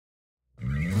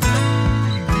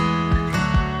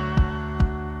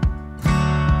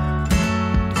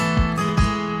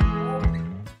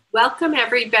Welcome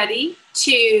everybody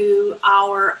to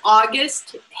our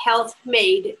August Health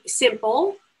Made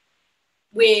Simple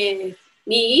with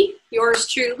me, yours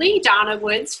truly, Donna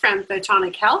Woods from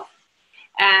Photonic Health.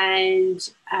 And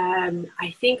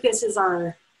I think this is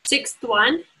our 6th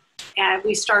one. And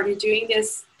we started doing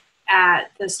this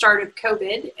at the start of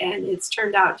COVID, and it's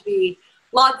turned out to be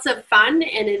lots of fun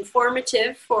and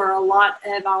informative for a lot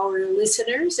of our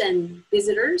listeners and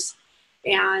visitors.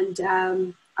 And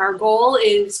our goal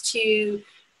is to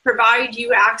provide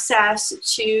you access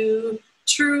to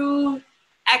true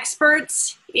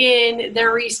experts in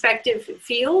their respective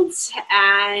fields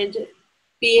and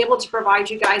be able to provide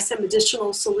you guys some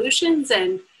additional solutions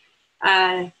and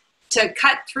to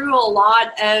cut through a lot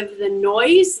of the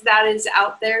noise that is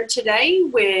out there today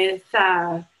with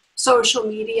social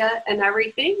media and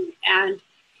everything. And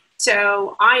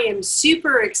so I am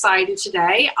super excited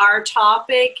today. Our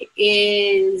topic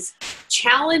is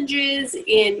challenges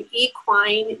in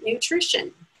equine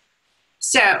nutrition.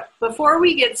 So before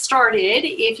we get started,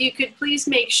 if you could please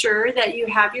make sure that you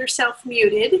have yourself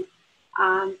muted,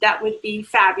 that would be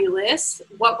fabulous.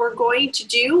 What we're going to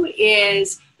do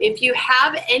is, if you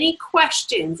have any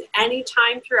questions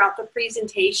anytime throughout the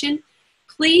presentation,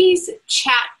 please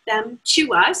chat them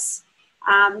to us.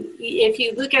 If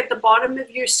you look at the bottom of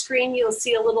your screen, you'll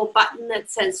see a little button that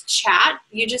says chat.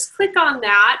 You just click on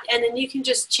that and then you can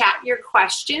just chat your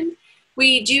question.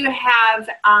 We do have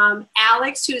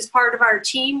Alex, who is part of our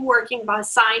team, working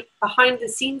behind the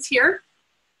scenes here,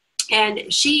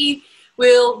 and she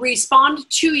will respond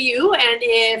to you. And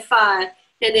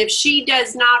if she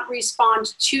does not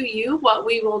respond to you, what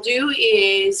we will do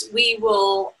is I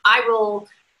will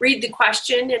read the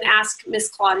question and ask Miss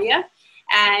Claudia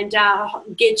and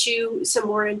get you some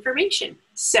more information.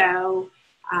 So,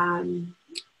 and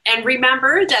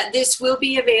remember that this will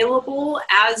be available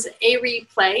as a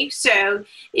replay. So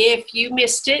if you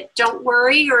missed it, don't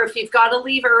worry, or if you've got to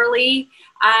leave early,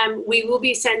 we will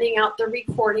be sending out the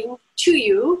recording to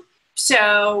you.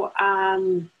 So,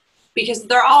 because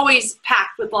they're always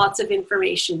packed with lots of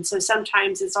information. So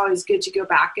sometimes it's always good to go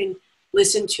back and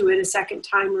listen to it a second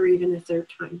time or even a third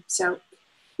time. So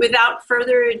without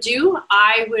further ado,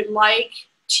 I would like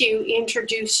to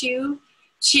introduce you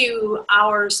to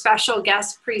our special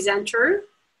guest presenter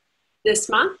this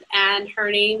month, and her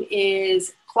name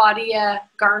is Claudia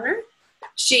Garner.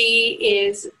 She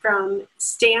is from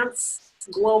Stance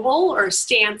Global or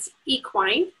Stance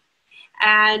Equine.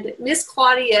 And Miss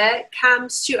Claudia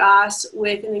comes to us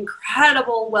with an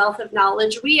incredible wealth of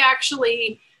knowledge. We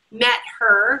actually met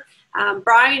her,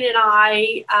 Brian and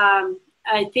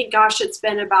I think, gosh, it's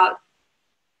been about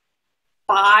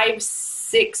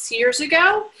 5-6 years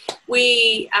ago.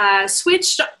 We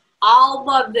switched all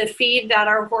of the feed that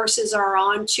our horses are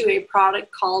on to a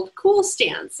product called Cool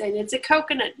Stance, and it's a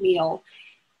coconut meal.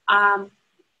 And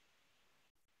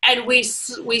we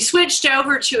switched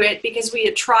over to it because we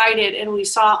had tried it and we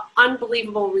saw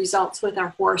unbelievable results with our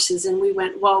horses. And we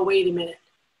went, whoa, wait a minute.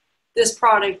 This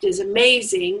product is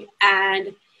amazing.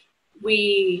 And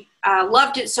we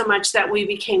loved it so much that we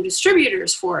became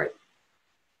distributors for it.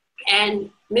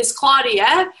 And Miss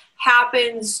Claudia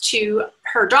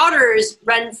her daughter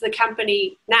runs the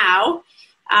company now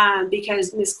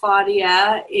because Miss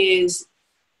Claudia is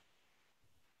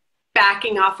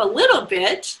backing off a little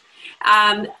bit.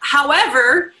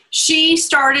 However, she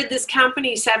started this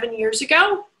company 7 years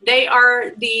ago. They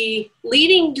are the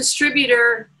leading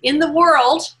distributor in the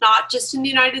world, not just in the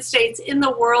United States, in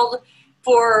the world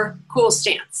for Cool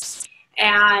Stance.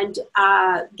 And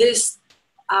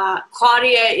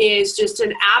Claudia is just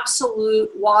an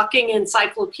absolute walking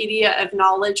encyclopedia of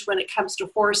knowledge when it comes to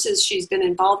horses. She's been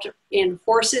involved in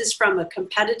horses from a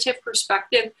competitive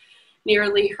perspective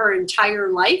nearly her entire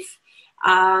life.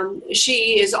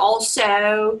 She is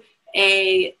also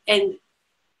a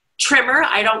trimmer.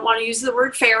 I don't want to use the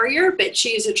word farrier, but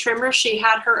she is a trimmer. She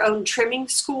had her own trimming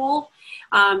school.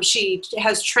 She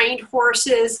has trained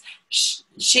horses.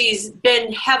 She's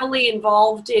been heavily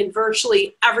involved in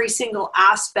virtually every single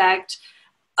aspect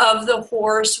of the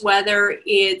horse, whether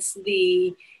it's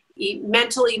the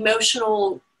mental,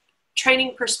 emotional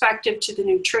training perspective to the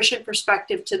nutrition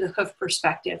perspective to the hoof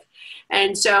perspective.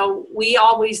 And so we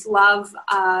always love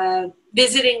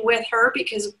visiting with her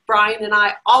because Brian and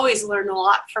I always learn a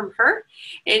lot from her.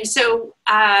 And so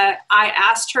I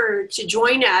asked her to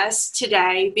join us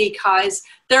today because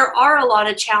there are a lot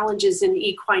of challenges in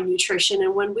equine nutrition.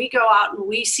 And when we go out and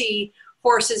we see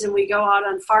horses and we go out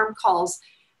on farm calls,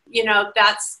 you know,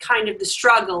 that's kind of the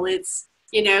struggle. It's,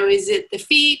 you know, is it the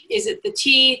feet? Is it the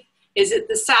teeth? Is it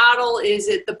the saddle? Is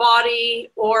it the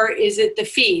body? Or is it the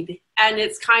feed? And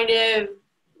it's kind of,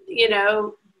 you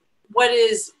know, what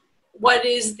is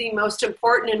the most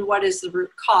important and what is the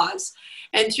root cause.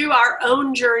 And through our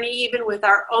own journey, even with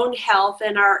our own health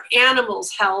and our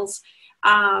animals' health,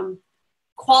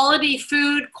 quality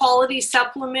food, quality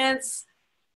supplements,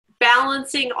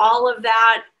 balancing all of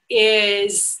that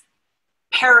is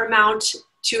paramount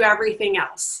to everything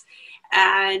else.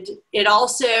 And it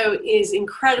also is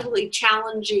incredibly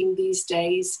challenging these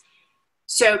days.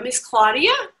 So, Miss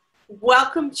Claudia,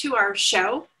 welcome to our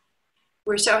show.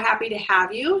 We're so happy to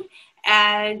have you.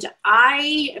 And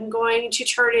I am going to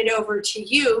turn it over to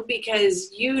you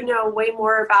because you know way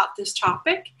more about this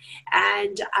topic.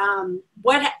 And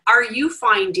what are you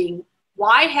finding?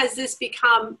 Why has this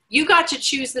become, you got to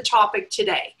choose the topic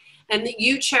today, and that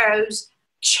you chose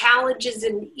challenges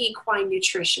in equine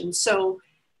nutrition. So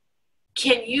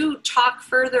can you talk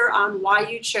further on why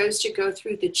you chose to go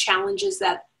through the challenges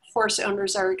that horse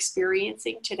owners are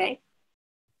experiencing today?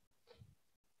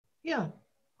 Yeah,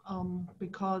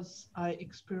 because I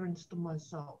experienced them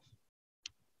myself.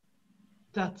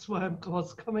 That's where I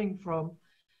was coming from.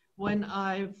 When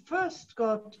I first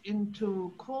got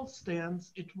into cold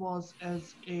stance, it was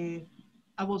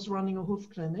I was running a hoof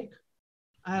clinic.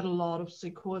 I had a lot of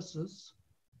sick horses,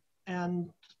 and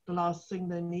the last thing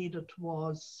they needed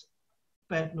was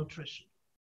bad nutrition.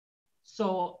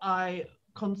 So I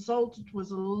consulted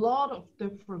with a lot of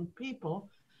different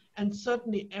people, and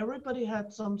certainly everybody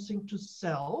had something to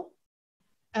sell,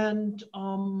 and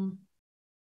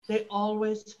they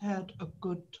always had a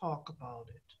good talk about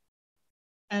it.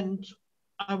 And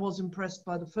I was impressed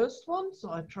by the first one,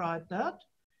 so I tried that.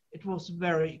 It was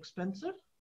very expensive.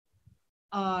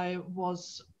 After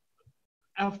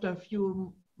a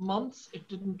few months, it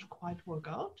didn't quite work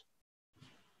out.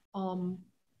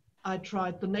 I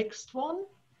tried the next one,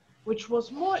 which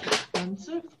was more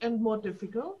expensive and more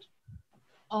difficult.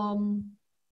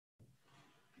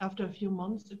 After a few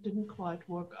months, it didn't quite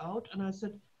work out. And I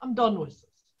said, I'm done with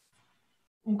this.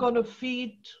 I'm going to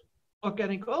feed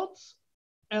organic oats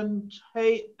and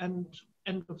hay, and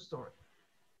end of story.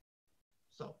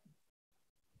 So,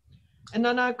 and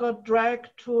then I got dragged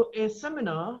to a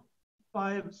seminar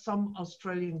by some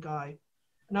Australian guy.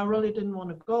 And I really didn't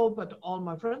want to go, but all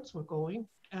my friends were going.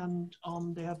 And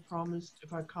they had promised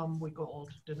if I come, we go all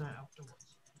to dinner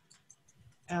afterwards.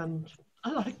 And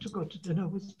I like to go to dinner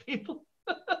with people.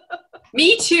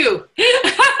 Me too.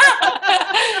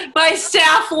 My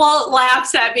staff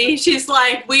laughs at me. She's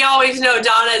like, we always know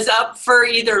Donna's up for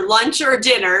either lunch or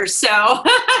dinner. So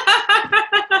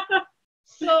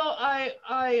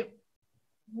I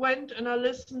went and I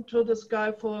listened to this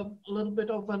guy for a little bit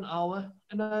over an hour,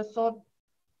 and I thought,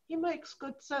 he makes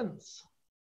good sense.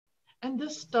 And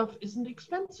this stuff isn't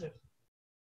expensive.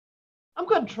 I'm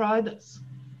going to try this.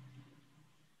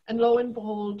 And lo and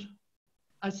behold,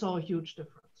 I saw a huge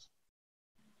difference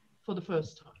for the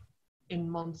first time in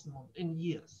months and months, in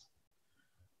years.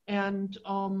 And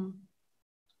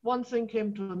one thing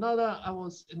came to another. I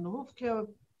was in the hoof care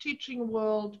teaching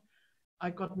world. I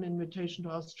got an invitation to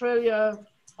Australia.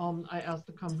 I asked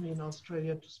the company in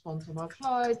Australia to sponsor my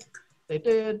flight. They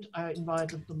did. I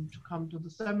invited them to come to the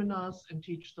seminars and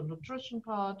teach the nutrition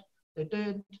part. They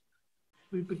did.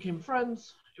 We became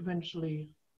friends. Eventually,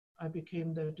 I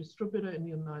became their distributor in the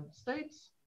United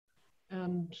States,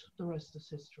 and the rest is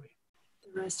history.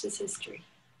 The rest is history.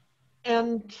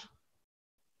 And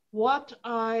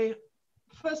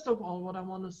first of all, what I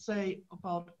want to say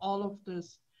about all of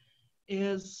this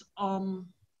is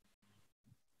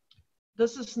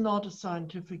this is not a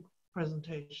scientific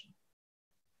presentation.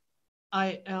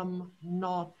 I am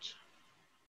not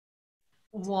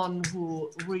one who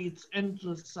reads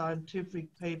endless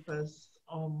scientific papers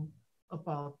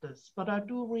about this, but I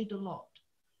do read a lot.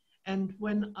 And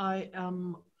when I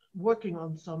am working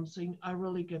on something, I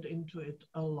really get into it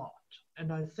a lot,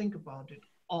 and I think about it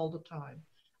all the time.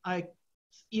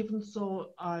 Even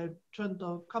so, I turned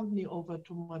the company over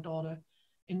to my daughter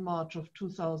in March of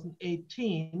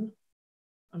 2018.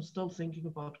 I'm still thinking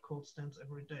about cold stance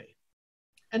every day.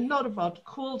 And not about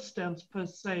cold stance per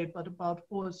se, but about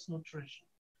horse nutrition.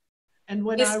 And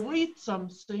when I read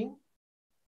something,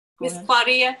 Miss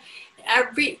Claudia,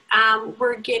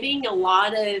 we're getting a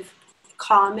lot of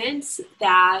comments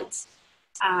that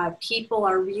people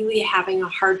are really having a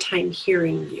hard time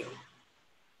hearing you.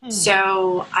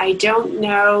 So I don't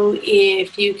know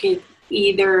if you could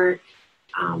either,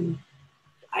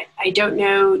 I don't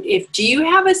know do you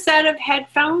have a set of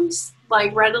headphones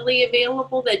like readily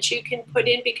available that you can put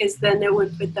in, because then it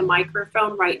would put the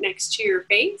microphone right next to your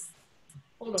face?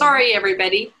 Sorry,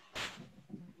 everybody.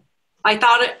 I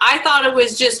thought it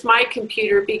was just my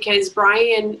computer because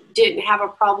Brian didn't have a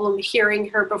problem hearing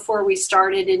her before we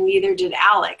started, and neither did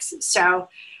Alex. So,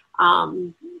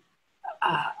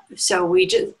 so we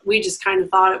just kind of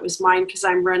thought it was mine because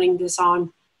I'm running this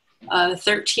on a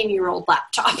 13-year-old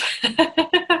laptop.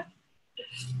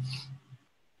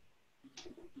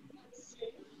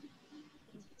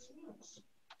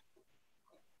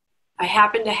 I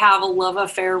happen to have a love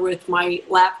affair with my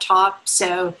laptop,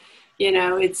 so you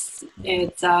know it's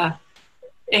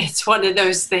one of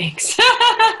those things.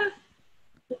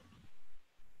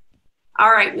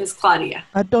 All right, Miss Claudia.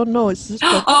 I don't know. Is this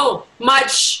better? Oh,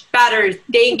 much better.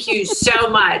 Thank you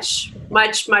so much.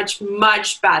 Much, much,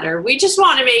 much better. We just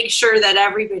want to make sure that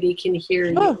everybody can hear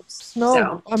you. No,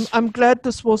 So. I'm glad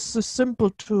this was so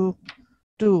simple to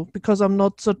do because I'm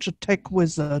not such a tech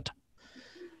wizard.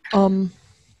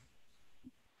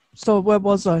 So where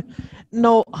was I?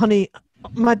 No, honey,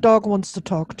 my dog wants to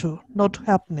talk too. Not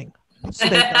happening. Stay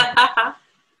there.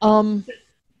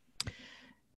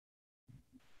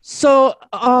 So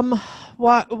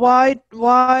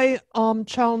why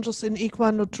challenges in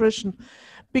equine nutrition?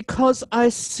 Because I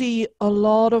see a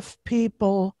lot of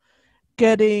people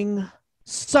getting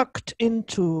sucked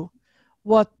into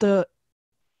what the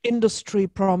industry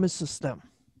promises them.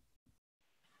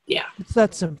 Yeah. It's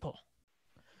that simple.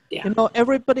 Yeah. You know,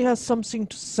 everybody has something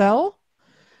to sell.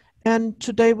 And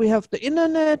today we have the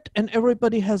internet and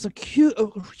everybody has a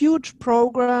huge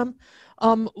program.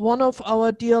 One of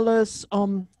our dealers,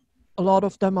 a lot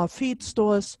of them are feed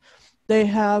stores. They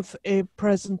have a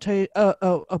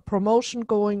promotion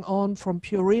going on from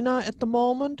Purina at the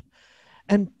moment.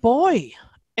 And boy,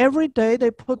 every day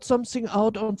they put something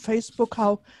out on Facebook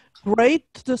how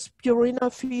great this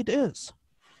Purina feed is.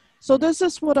 So this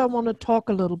is what I want to talk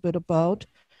a little bit about.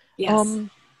 Yes.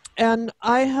 And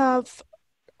I have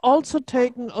also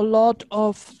taken a lot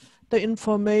of the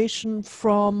information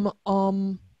from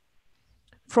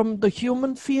the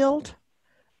human field,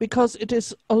 because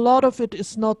a lot of it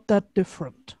is not that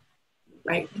different.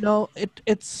 Right. You know,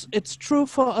 it's true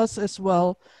for us as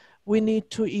well. We need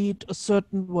to eat a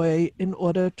certain way in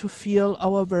order to feel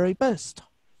our very best.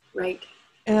 Right.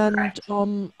 And Correct.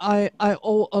 I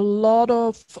owe a lot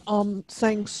of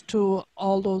thanks to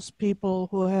all those people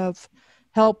who have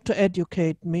helped to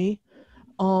educate me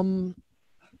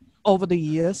over the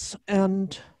years.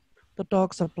 And the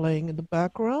dogs are playing in the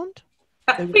background.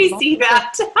 We see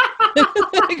that.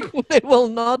 They will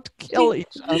not kill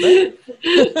each other.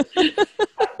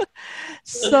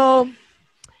 So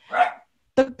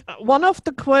one of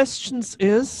the questions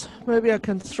is, maybe I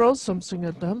can throw something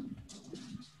at them.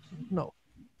 No.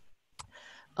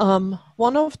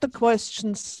 One of the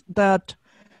questions that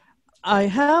I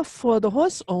have for the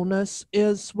horse owners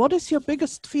is, what is your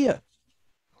biggest fear?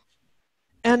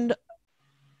 And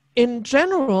in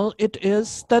general, it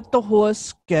is that the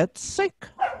horse gets sick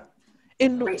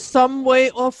in some way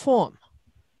or form.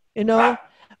 You know,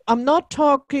 I'm not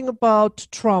talking about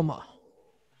trauma.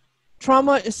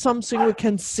 Trauma is something we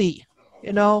can see,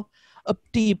 you know, a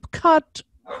deep cut,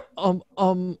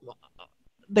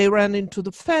 they ran into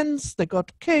the fence, they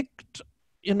got kicked,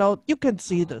 you know, you can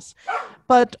see this.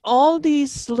 But all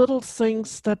these little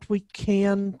things that we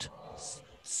can't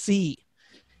see,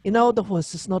 you know, the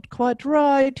horse is not quite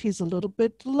right, he's a little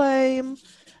bit lame.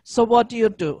 So what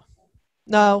do?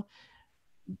 Now,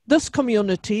 this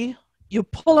community, you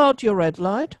pull out your red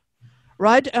light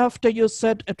right after you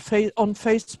said on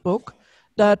Facebook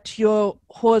that your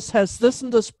horse has this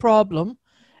and this problem,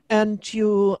 and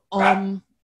you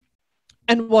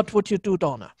and what would you do,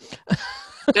 Donna?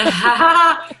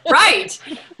 Right.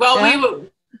 Well, yeah.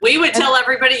 we would tell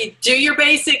everybody, do your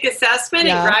basic assessment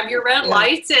and grab your red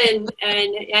lights and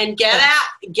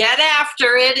get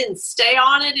after it and stay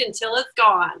on it until it's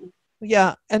gone.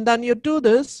 Yeah, and then you do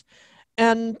this,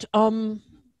 and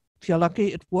if you're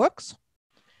lucky, it works.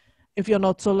 If you're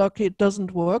not so lucky, it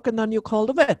doesn't work, and then you call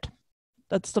the vet.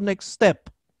 That's the next step.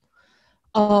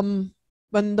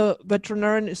 When the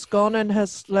veterinarian is gone and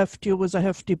has left you with a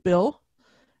hefty bill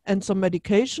and some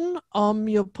medication,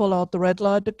 you pull out the red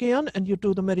light again and you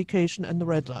do the medication and the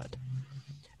red light.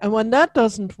 And when that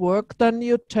doesn't work, then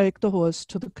you take the horse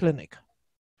to the clinic.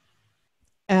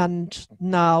 And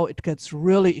now it gets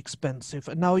really expensive.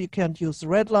 And now you can't use the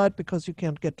red light because you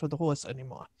can't get to the horse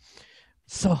anymore.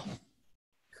 So.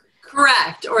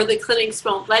 Correct. Or the clinics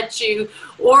won't let you.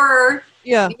 Or,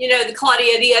 you know,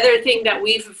 Claudia, the other thing that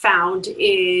we've found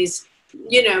is,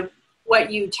 you know,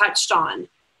 what you touched on.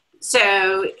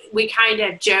 So we kind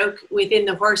of joke within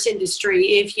the horse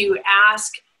industry, if you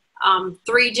ask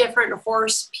 3 different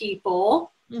horse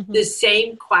people the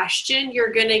same question,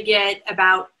 you're going to get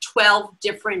about 12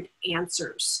 different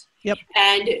answers. Yep.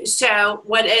 And so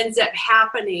what ends up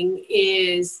happening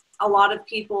is a lot of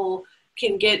people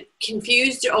can get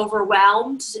confused,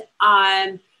 overwhelmed.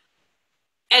 And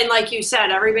like you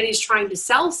said, everybody's trying to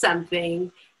sell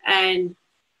something, and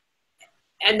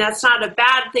that's not a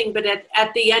bad thing. But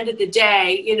at the end of the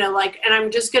day, you know, like, and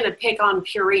I'm just going to pick on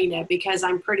Purina because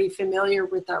I'm pretty familiar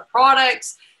with their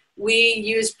products. We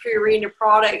used Purina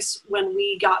products when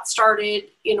we got started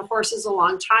in horses a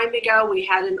long time ago. We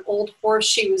had an old horse.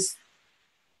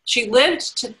 She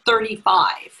lived to 35.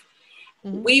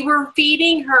 Mm-hmm. We were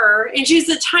feeding her, and she's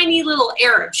a tiny little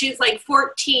Arab. She's like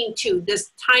 14 too,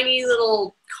 this tiny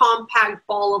little compact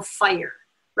ball of fire,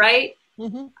 right?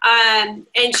 Mm-hmm.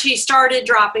 And she started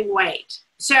dropping weight.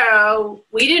 So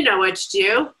we didn't know what to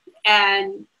do.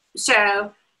 And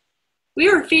so we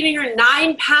were feeding her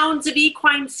 9 pounds of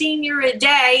equine senior a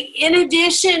day, in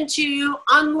addition to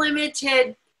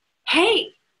unlimited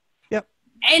hay. Yep.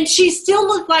 And she still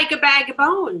looked like a bag of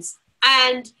bones.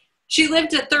 And she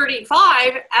lived to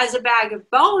 35 as a bag of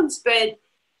bones, but,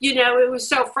 you know, it was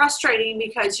so frustrating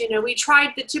because, you know, we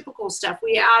tried the typical stuff.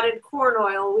 We added corn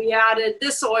oil, we added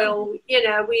this oil, you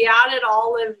know, we added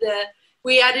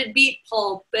beet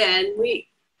pulp, and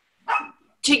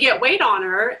to get weight on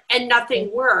her, and nothing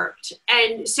worked.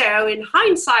 And so in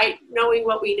hindsight, knowing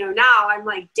what we know now, I'm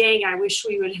like, dang, I wish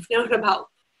we would have known about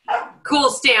Cool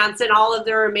Stance and all of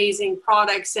their amazing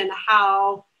products, and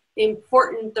how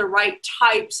important the right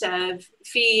types of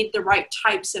feed, the right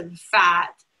types of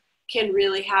fat can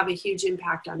really have a huge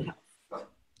impact on health.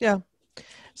 Yeah.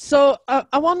 So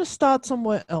I want to start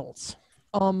somewhere else.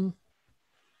 I'll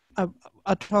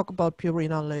talk about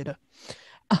Purina later.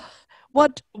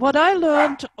 What I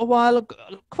learned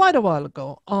quite a while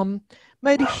ago,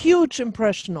 made a huge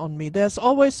impression on me. There's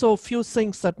always so few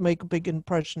things that make a big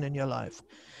impression in your life.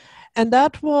 And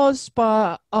that was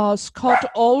by Scott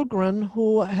Olgren,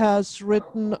 who has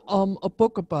written a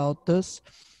book about this.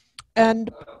 And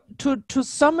to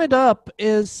sum it up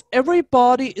is, every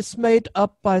body is made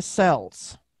up by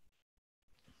cells.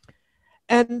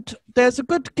 And there's a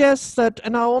good guess that,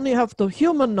 and I only have the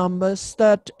human numbers,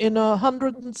 that in a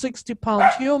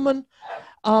 160-pound human,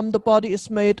 the body is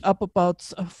made up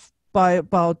by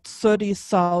about 30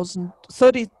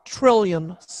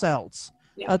 trillion cells.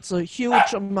 Yeah. That's a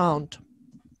huge amount.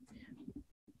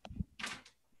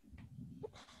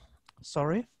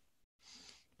 Sorry,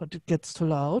 but it gets too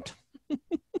loud.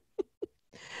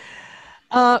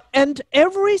 And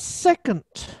every second,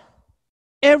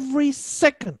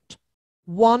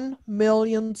 1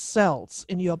 million cells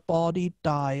in your body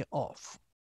die off.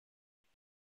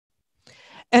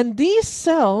 And these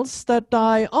cells that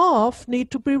die off need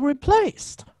to be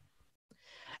replaced.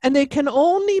 And they can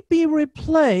only be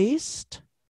replaced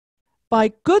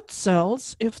by good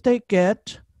cells if they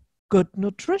get good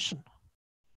nutrition.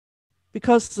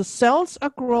 Because the cells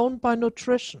are grown by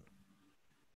nutrition.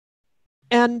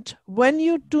 And when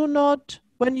you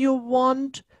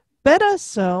want better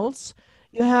cells,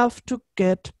 you have to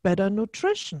get better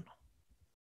nutrition.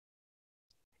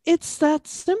 It's that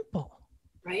simple.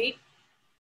 Right?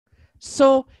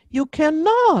 So you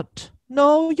cannot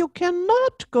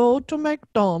go to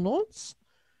McDonald's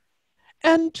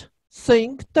and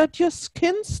think that your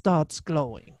skin starts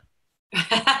glowing.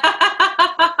 It's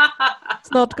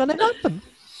not going to happen.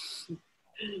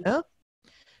 Yeah?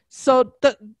 So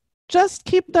just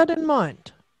keep that in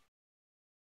mind.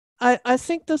 I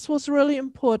think this was really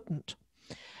important.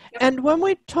 And when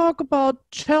we talk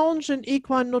about challenge in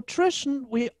equine nutrition,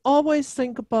 we always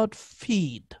think about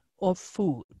feed or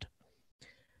food.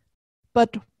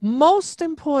 But most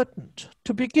important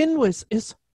to begin with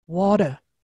is water.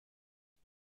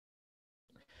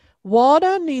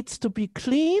 Water needs to be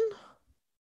clean,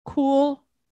 cool,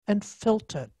 and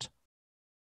filtered.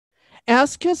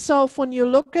 Ask yourself, when you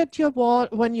look at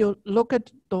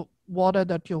the water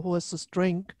that your horses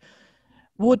drink,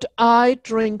 would I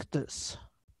drink this?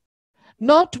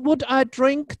 Not would I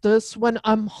drink this when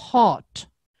I'm hot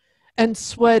and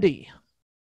sweaty,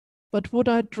 but would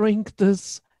I drink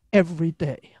this every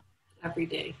day? Every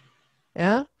day.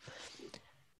 Yeah.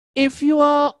 If you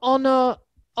are on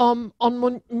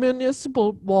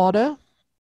municipal water,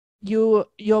 your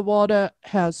water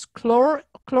has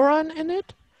chlorine in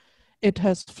it. It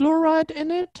has fluoride in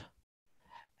it.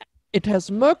 It has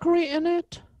mercury in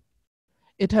it.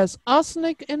 It has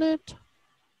arsenic in it.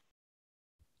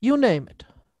 You name it.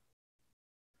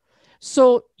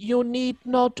 So you need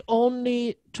not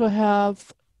only to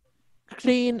have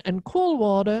clean and cool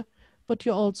water, but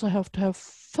you also have to have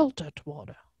filtered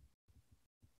water.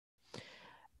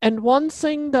 And one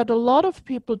thing that a lot of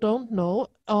people don't know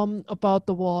about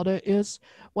the water is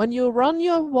when you run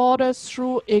your water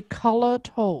through a colored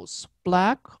hose,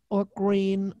 black or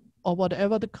green or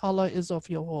whatever the color is of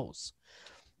your hose,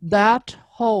 that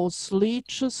hose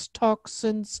leaches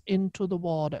toxins into the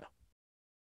water.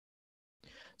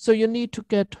 So you need to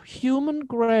get human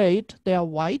grade, they are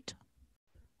white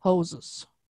hoses,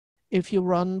 if you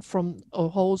run from a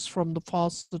hose from the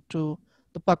faucet to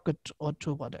the bucket or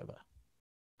to whatever.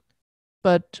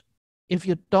 But if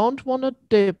you don't want to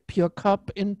dip your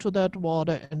cup into that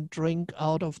water and drink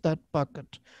out of that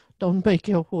bucket, don't make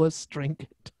your horse drink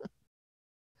it.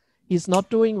 He's not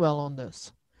doing well on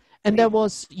this. And there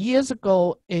was years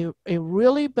ago a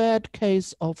really bad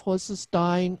case of horses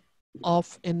dying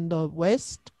off in the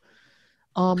West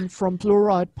from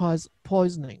fluoride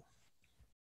poisoning.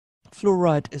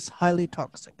 Fluoride is highly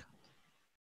toxic.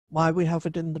 Why we have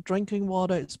it in the drinking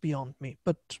water is beyond me,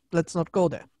 but let's not go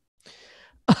there.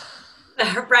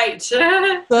 Right.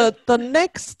 The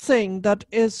next thing that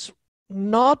is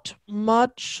not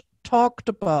much talked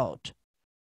about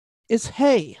is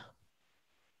hay.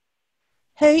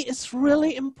 Hay is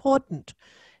really important.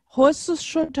 Horses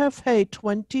should have hay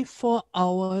 24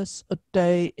 hours a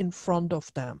day in front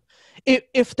of them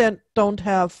if they don't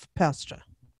have pasture.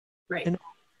 Right. You know,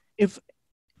 if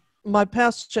my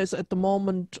pasture is at the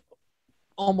moment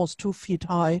almost 2 feet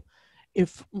high,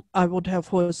 if I would have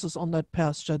horses on that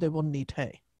pasture, they wouldn't need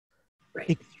hay. Right.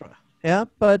 Extra. Yeah.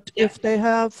 But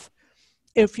Yeah.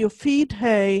 if you feed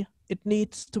hay, it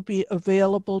needs to be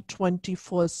available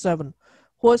 24/7.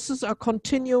 Horses are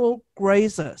continual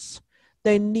grazers.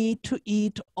 They need to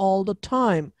eat all the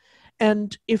time.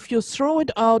 And if you throw it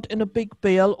out in a big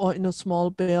bale or in a small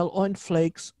bale or in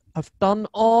flakes, I've done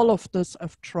all of this,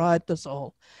 I've tried this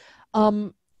all.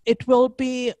 It will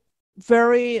be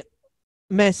very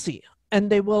messy and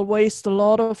they will waste a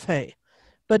lot of hay.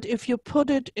 But if you put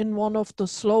it in one of the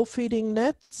slow feeding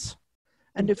nets,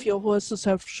 and if your horses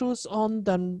have shoes on,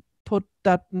 then put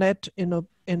that net in a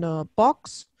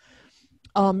box.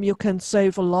 You can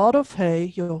save a lot of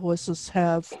hay. Your horses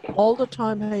have all the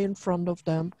time hay in front of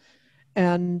them.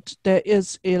 And there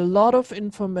is a lot of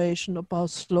information about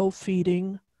slow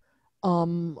feeding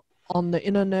on the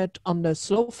internet on the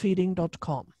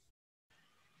slowfeeding.com.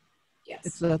 Yes.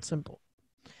 It's that simple.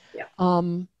 Yeah.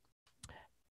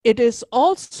 It is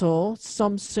also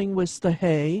something with the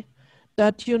hay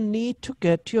that you need to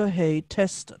get your hay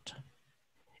tested.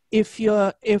 If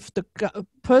the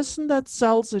person that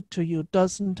sells it to you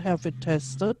doesn't have it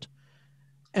tested,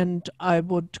 and I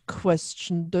would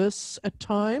question this at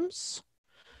times,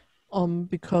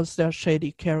 because there are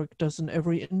shady characters in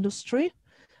every industry,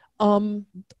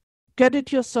 get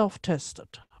it yourself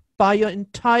tested. Buy your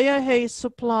entire hay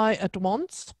supply at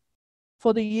once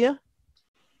for the year,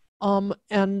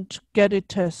 and get it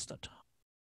tested.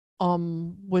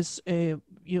 There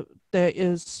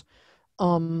is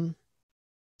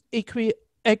Equi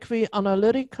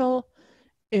Analytical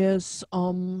is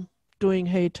doing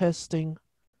hay testing.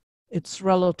 It's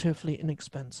relatively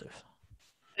inexpensive.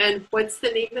 And what's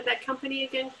the name of that company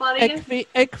again, Claudia?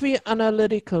 Equi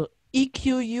Analytical,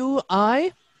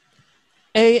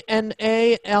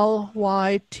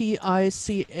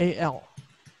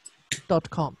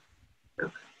 EQUIANALYTICAL.com.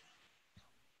 Okay.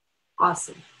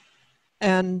 Awesome.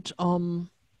 And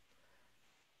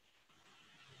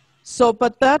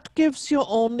but that gives you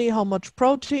only how much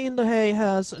protein the hay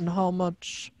has and how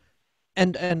much,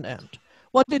 and.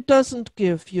 What it doesn't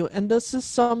give you, and this is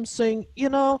something,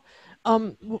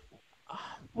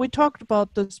 we talked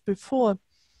about this before,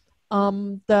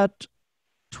 that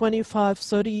 25,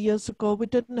 30 years ago, we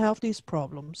didn't have these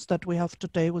problems that we have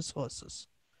today with horses.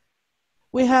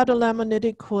 We had a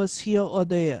laminitic horse here or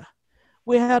there.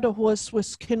 We had a horse with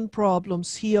skin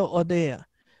problems here or there.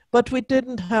 But we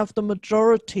didn't have the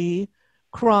majority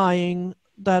crying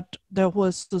that their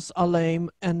horses are lame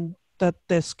and that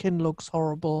their skin looks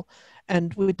horrible.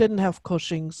 And we didn't have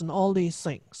Cushing's and all these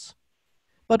things.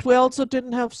 But we also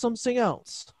didn't have something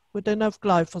else. We didn't have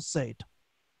glyphosate.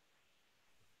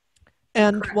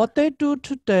 And Correct. what they do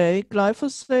today,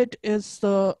 glyphosate is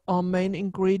the main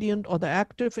ingredient or the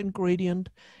active ingredient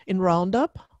in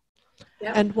Roundup.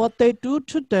 Yep. And what they do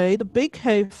today, the big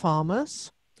hay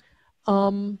farmers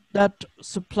that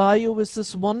supply you with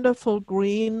this wonderful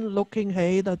green looking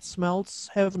hay that smells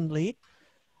heavenly,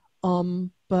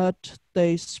 but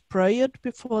they spray it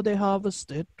before they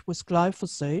harvest it with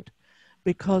glyphosate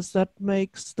because that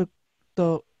makes the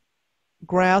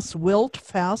grass wilt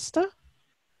faster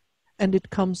and it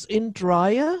comes in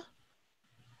drier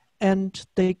and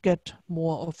they get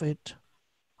more of it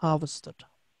harvested.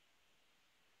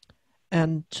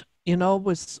 And you know,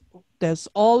 there's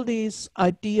all these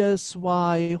ideas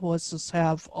why horses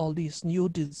have all these new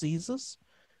diseases,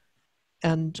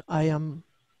 and I am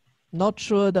not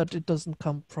sure that it doesn't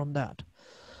come from that.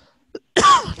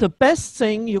 The best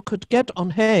thing you could get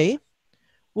on hay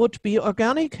would be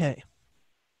organic hay.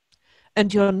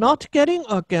 And you're not getting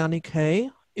organic hay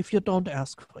if you don't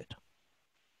ask for it.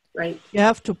 Right. You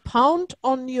have to pound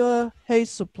on your hay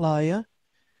supplier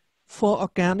for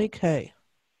organic hay.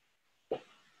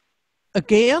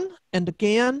 Again and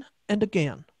again and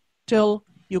again till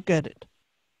you get it.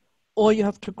 Or you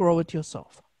have to grow it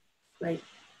yourself. Right.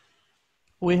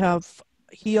 We have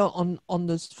here on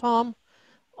this farm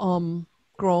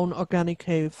grown organic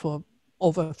hay for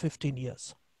over 15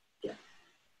 years. Yeah.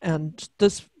 And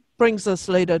this brings us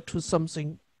later to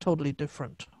something totally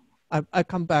different. I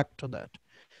come back to that.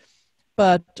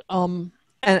 But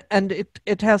and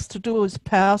it has to do with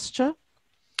pasture.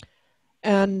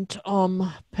 And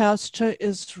pasture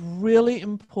is really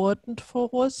important for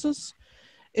horses.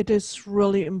 It is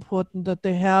really important that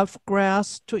they have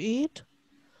grass to eat.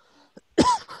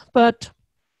 But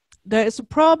there is a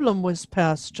problem with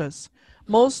pastures.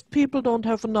 Most people don't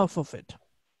have enough of it.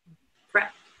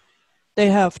 Correct. They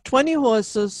have 20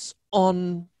 horses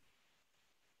on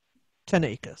 10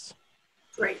 acres.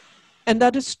 Right. And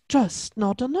that is just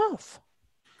not enough.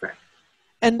 Correct.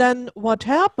 And then what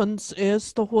happens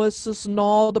is the horses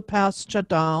gnaw the pasture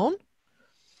down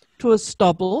to a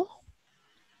stubble.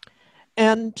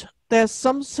 And there's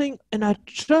something, and I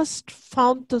just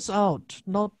found this out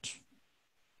not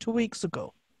 2 weeks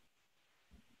ago.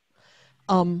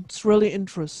 It's really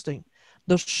interesting.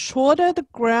 The shorter the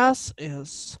grass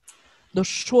is, the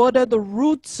shorter the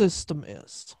root system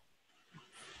is.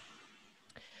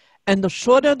 And the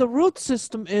shorter the root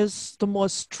system is, the more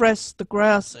stressed the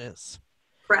grass is.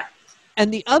 Correct.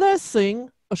 And the other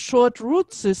thing, a short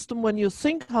root system, when you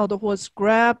think how the horse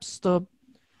grabs the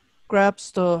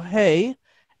hay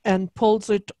and pulls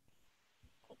it,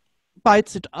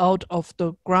 bites it out of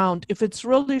the ground, if it's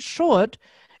really short,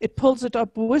 it pulls it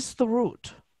up with the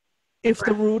root, if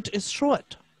Correct. the root is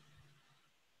short.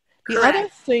 The Correct. other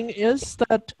thing is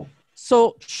that,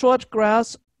 so short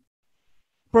grass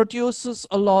produces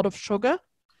a lot of sugar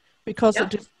because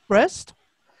Yep. it is pressed.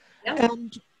 Yep.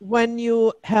 And when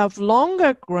you have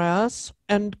longer grass,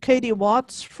 and Katie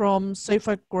Watts from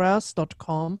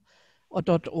safergrass.com or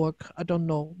 .org, I don't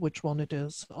know which one it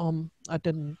is. I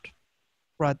didn't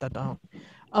write that down.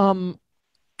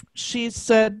 She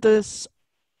said this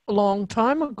a long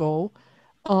time ago.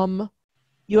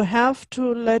 You have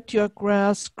to let your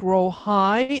grass grow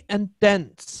high and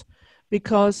dense,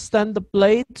 because then the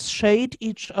blades shade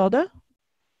each other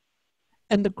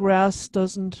and the grass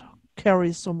doesn't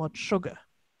carry so much sugar.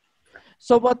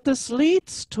 So what this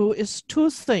leads to is two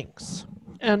things,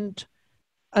 and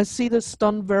I see this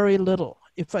done very little,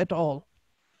 if at all.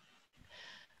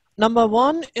 Number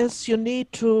one is you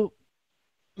need to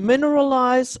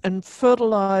mineralize and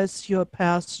fertilize your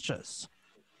pastures,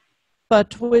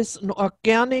 but with an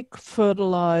organic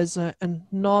fertilizer and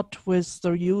not with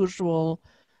the usual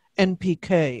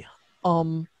NPK.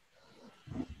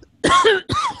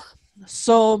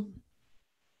 So,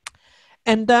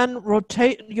 and then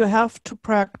you have to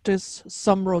practice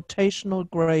some rotational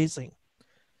grazing.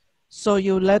 So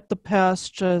you let the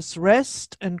pastures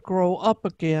rest and grow up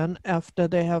again after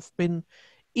they have been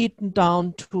eaten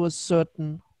down to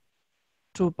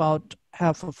about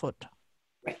half a foot.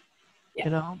 Right. Yeah.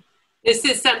 You know? This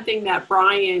is something that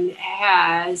Brian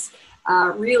has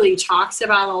really talks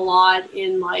about a lot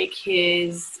in like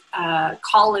his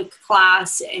colic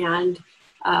class, and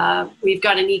we've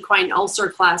got an equine ulcer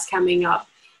class coming up,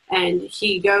 and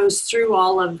he goes through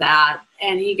all of that,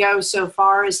 and he goes so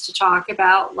far as to talk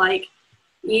about like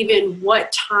even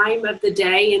what time of the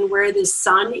day and where the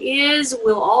sun is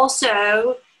will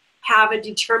also have a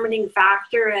determining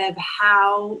factor of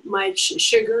how much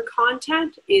sugar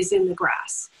content is in the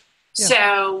grass. Yeah.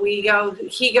 So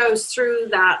he goes through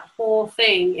that whole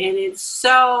thing, and it's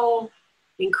so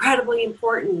incredibly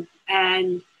important,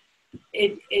 and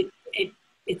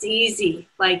it's easy.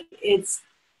 Like it's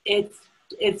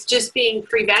just being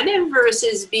preventive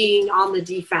versus being on the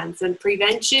defense, and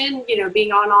prevention,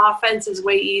 being on offense is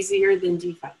way easier than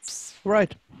defense.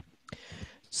 Right.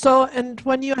 So, and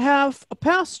when you have a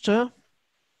pasture,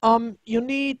 you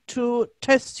need to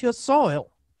test your soil.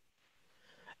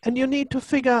 And you need to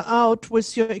figure out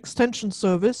with your extension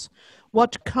service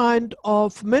what kind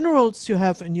of minerals you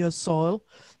have in your soil.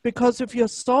 Because if your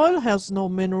soil has no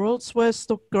minerals, where's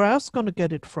the grass going to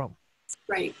get it from?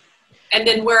 Right. And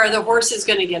then where are the horses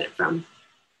going to get it from?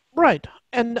 Right.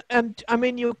 and I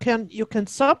mean, you can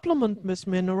supplement with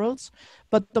minerals,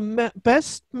 but the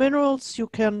best minerals you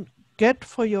can get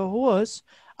for your horse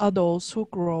are those who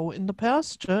grow in the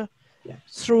pasture,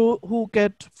 who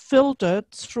get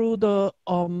filtered through the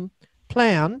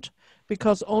plant,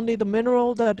 because only the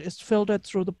mineral that is filtered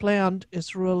through the plant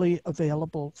is really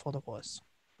available for the horse.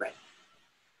 Right.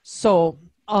 So,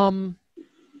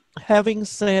 having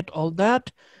said all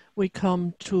that, we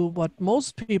come to what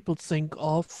most people think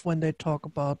of when they talk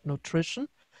about nutrition,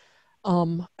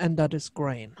 and that is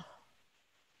grain.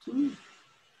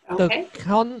 Okay.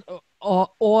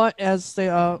 Or as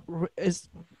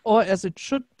it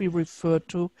should be referred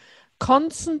to,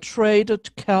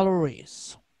 concentrated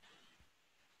calories.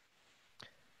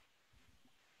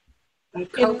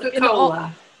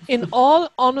 Coca-Cola. In all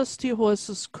honesty,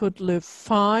 horses could live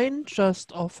fine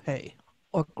just off hay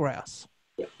or grass.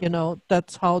 You know,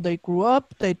 that's how they grew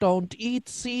up. They don't eat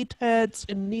seed heads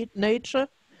in nature.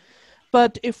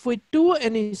 But if we do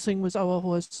anything with our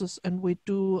horses and we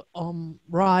do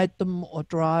ride them or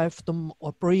drive them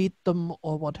or breed them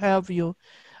or what have you,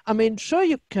 I mean, sure,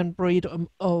 you can breed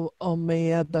a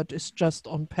mare that is just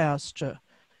on pasture,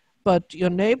 but your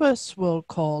neighbors will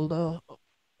call the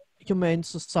Humane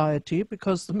Society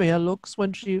because the mare looks,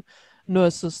 when she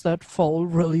nurses that foal,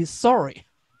 really sorry,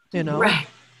 you know. Right.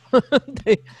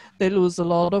 they lose a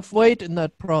lot of weight in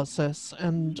that process,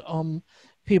 and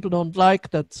people don't like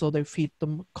that, so they feed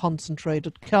them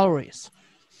concentrated calories.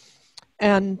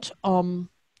 And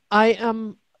I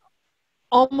am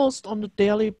almost on a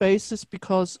daily basis,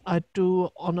 because I do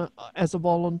as a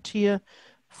volunteer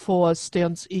for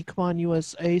Stance Equine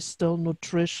USA still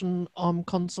nutrition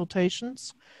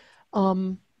consultations.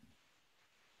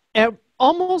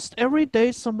 Almost every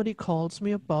day somebody calls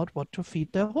me about what to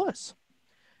feed their horse.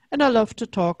 And I love to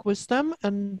talk with them,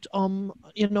 and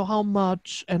you know, how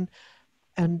much and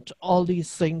all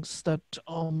these things that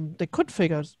they could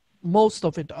figure most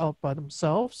of it out by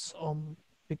themselves,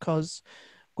 because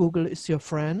Google is your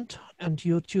friend and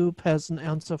YouTube has an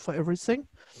answer for everything.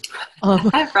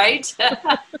 Right.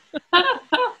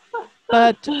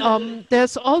 But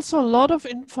there's also a lot of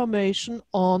information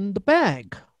on the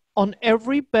bag. On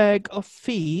every bag of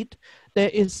feed, there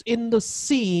is in the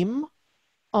seam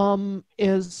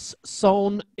is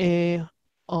sewn a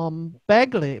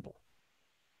bag label.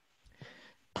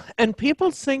 And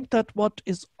people think that what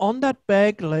is on that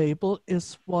bag label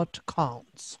is what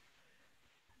counts.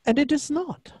 And it is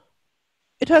not.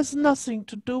 It has nothing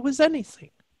to do with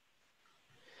anything,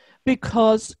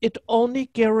 because it only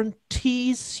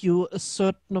guarantees you a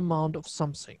certain amount of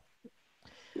something,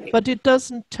 but it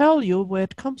doesn't tell you where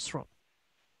it comes from.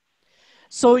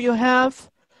 So you have,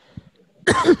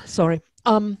 sorry,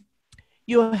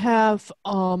 you have,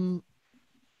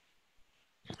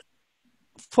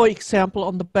 for example,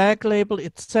 on the bag label,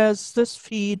 it says this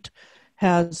feed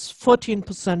has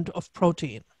 14% of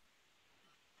protein.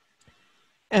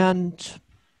 And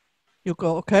you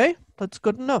go, okay, that's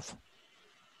good enough.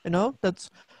 You know,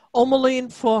 that's Omoline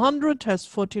 400 has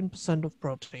 14% of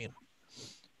protein.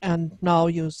 And now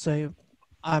you say,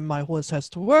 my horse has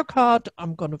to work hard,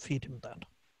 I'm going to feed him that.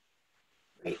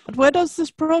 Right. But where does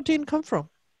this protein come from?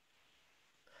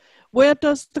 Where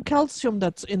does the calcium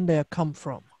that's in there come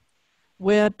from?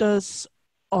 Where does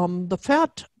the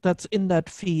fat that's in that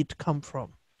feed come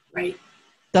from? Right.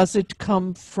 Does it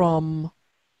come from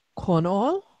corn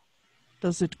oil?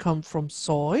 Does it come from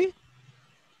soy?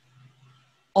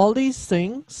 All these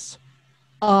things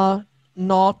are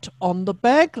not on the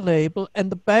bag label,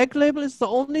 and the bag label is the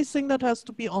only thing that has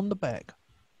to be on the bag.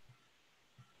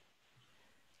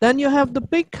 Then you have the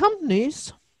big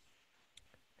companies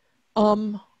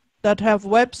that have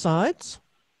websites.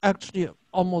 Actually,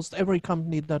 almost every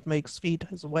company that makes feed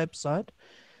has a website.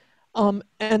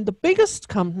 And the biggest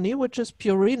company, which is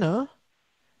Purina,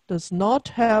 does not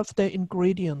have their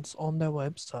ingredients on their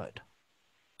website.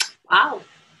 Wow.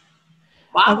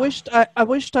 Wow. I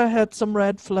wished I had some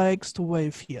red flags to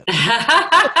wave here.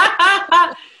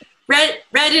 red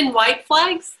and white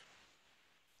flags?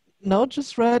 No,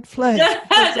 just red flags.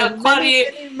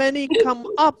 Many come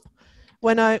up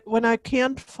when I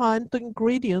can't find the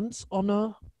ingredients on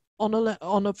a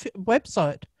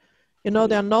website. You know,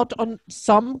 they're not on.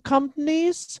 Some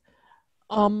companies,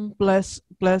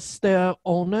 bless their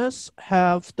owners,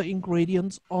 have the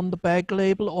ingredients on the bag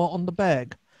label or on the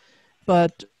bag,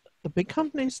 but the big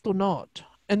companies do not,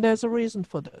 and there's a reason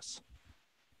for this.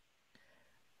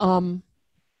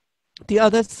 The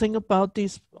other thing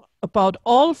about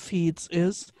all feeds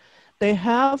is they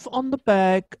have on the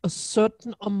bag a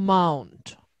certain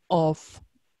amount of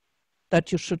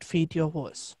that you should feed your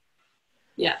horse.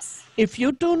 Yes. If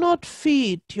you do not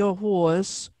feed your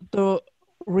horse the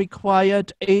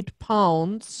required 8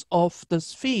 pounds of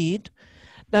this feed,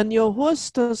 then your horse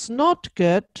does not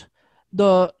get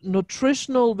the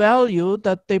nutritional value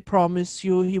that they promise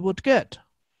you he would get.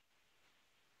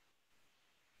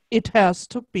 It has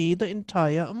to be the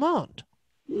entire amount.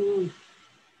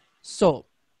 So,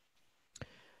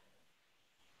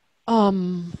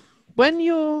 when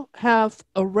you have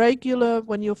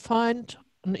when you find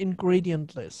an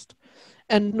ingredient list,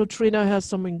 and Nutrina has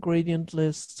some ingredient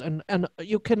lists, and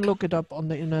you can look it up on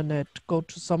the internet, go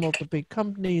to some of the big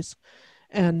companies,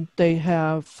 and they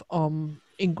have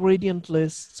ingredient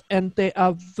lists, and they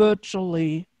are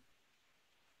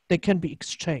they can be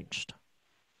exchanged.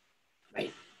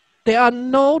 Right. They are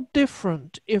no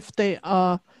different if they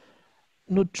are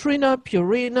Nutrina,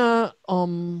 Purina,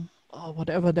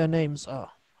 whatever their names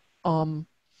are.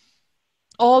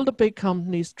 All the big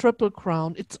companies, Triple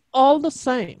Crown, it's all the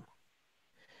same.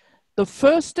 The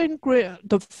first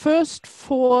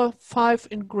 5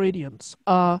 ingredients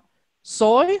are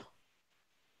soy,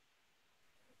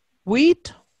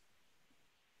 wheat,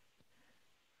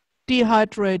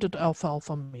 dehydrated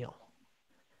alfalfa meal,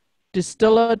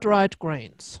 distiller dried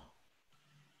grains,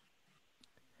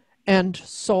 and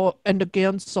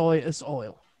again soy is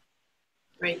oil.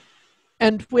 Right.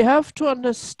 And we have to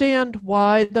understand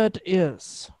why that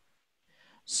is.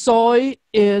 Soy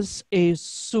is a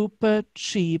super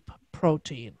cheap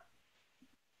protein.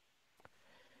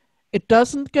 It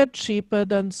doesn't get cheaper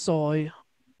than soy,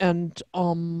 and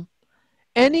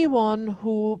anyone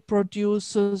who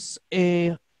produces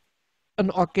an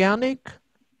organic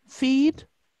feed,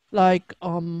 like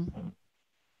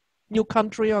New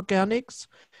Country Organics,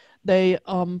 they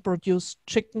produce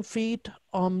chicken feed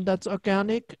that's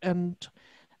organic, and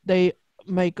they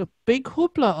make a big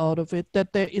hoopla out of it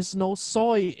that there is no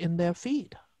soy in their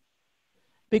feed,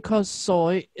 because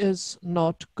soy is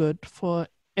not good for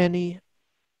any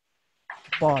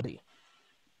body,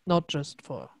 not just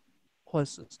for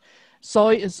horses.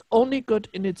 Soy is only good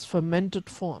in its fermented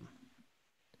form.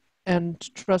 And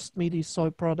trust me, these soy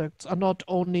products are not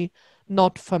only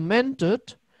not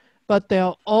fermented, but they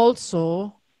are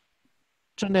also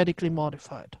genetically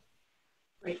modified.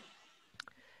 Right.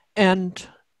 And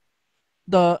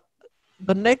the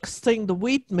next thing, the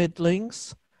wheat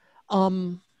middlings,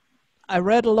 I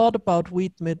read a lot about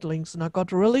wheat middlings, and I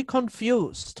got really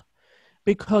confused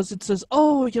because it says,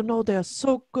 oh, they're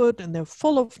so good and they're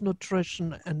full of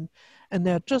nutrition and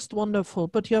they're just wonderful.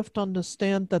 But you have to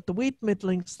understand that the wheat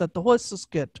middlings that the horses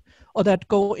get, or that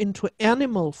go into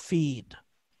animal feed,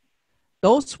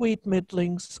 those wheat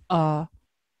middlings are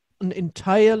an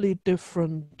entirely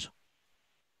different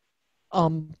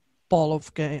ball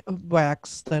of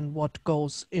wax than what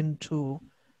goes into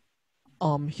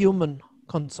human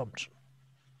consumption.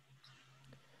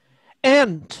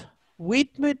 And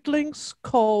wheat middlings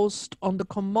cost on the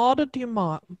commodity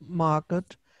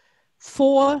market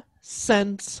 4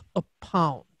 cents a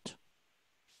pound.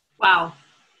 Wow.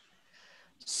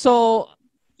 So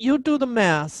you do the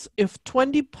math. If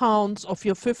 20 pounds of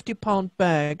your 50-pound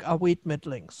bag are wheat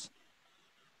middlings,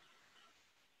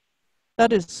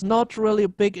 that is not really a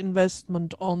big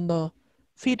investment on the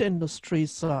feed industry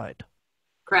side.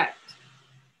 Correct.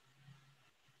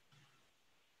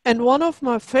 And one of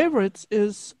my favorites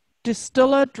is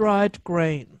distiller dried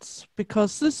grains,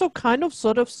 because this kind of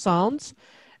sort of sounds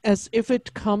as if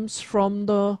it comes from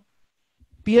the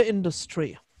beer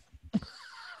industry.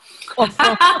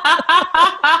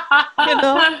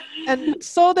 And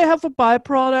so they have a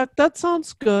byproduct. That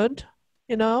sounds good,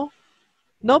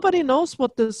 Nobody knows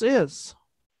what this is.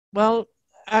 Well,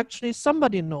 actually,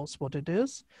 somebody knows what it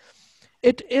is.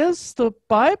 It is the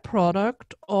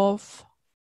byproduct of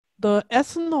the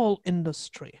ethanol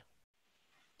industry.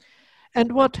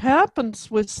 And what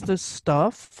happens with this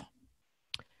stuff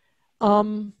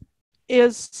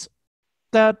is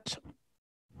that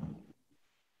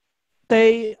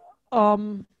they,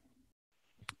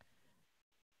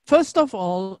 first of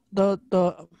all,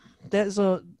 there's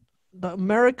the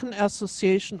American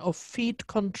Association of Feed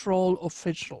Control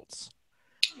Officials,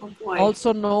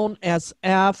 also known as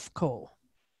AFCO.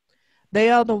 They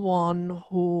are the one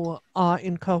who are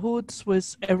in cahoots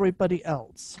with everybody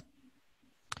else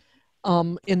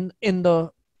in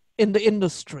the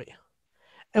industry.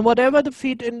 And whatever the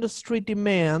feed industry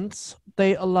demands,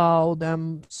 they allow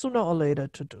them sooner or later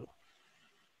to do.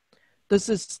 This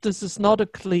is not a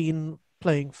clean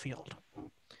playing field.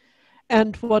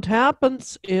 And what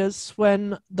happens is,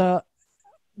 when the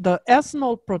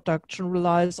ethanol production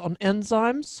relies on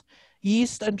enzymes,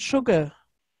 yeast, and sugar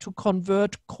to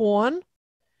convert corn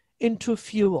into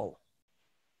fuel.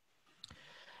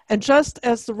 And just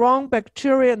as the wrong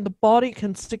bacteria in the body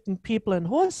can sicken people and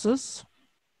horses,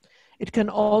 it can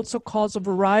also cause a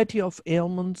variety of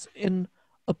ailments in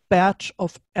a batch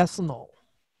of ethanol.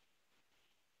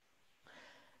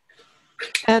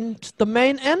 And the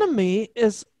main enemy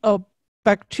is a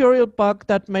bacterial bug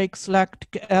that makes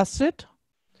lactic acid.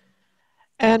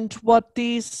 And what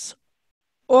these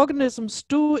organisms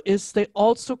do is they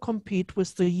also compete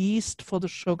with the yeast for the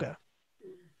sugar.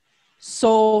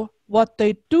 So what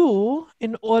they do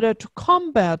in order to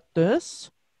combat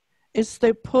this is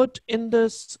they put in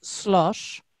this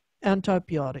slush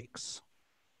antibiotics.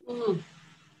 Mm.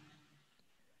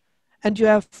 And you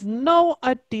have no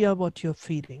idea what you're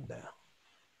feeding there.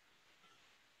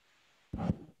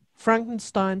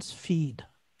 Frankenstein's feed.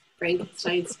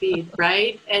 Frankenstein's feed,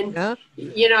 right? And, Yeah.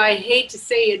 you know, I hate to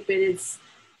say it, but it's,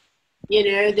 you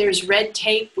know, there's red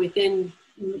tape within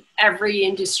every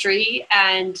industry,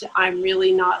 and I'm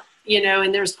really not, you know,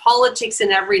 and there's politics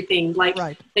and everything. Like,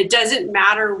 Right. It doesn't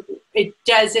matter. It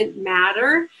doesn't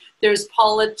matter. There's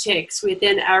politics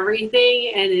within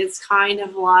everything, and it's kind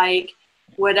of like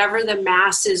whatever the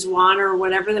masses want or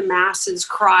whatever the masses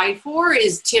cry for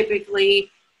is typically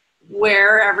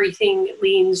where everything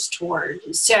leans toward.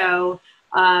 So,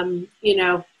 you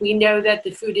know, we know that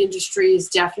the food industry is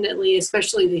definitely,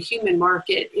 especially the human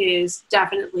market, is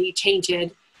definitely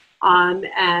tainted,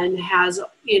 and has,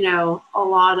 you know, a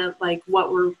lot of like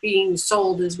what we're being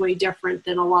sold is way different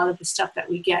than a lot of the stuff that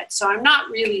we get. So I'm not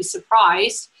really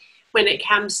surprised when it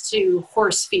comes to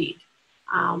horse feed.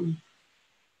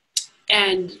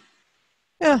 And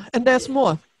Yeah, and there's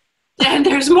more. And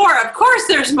there's more. Of course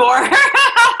there's more.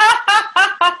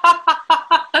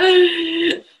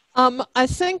 I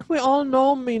think we all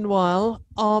know, meanwhile,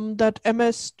 that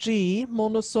MSG,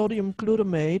 monosodium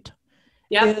glutamate,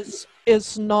 Yep.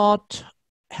 is not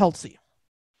healthy.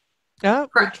 Yeah,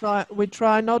 Correct. we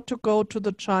try not to go to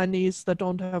the Chinese that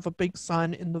don't have a big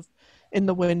sign in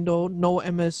the window, no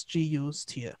MSG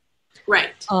used here.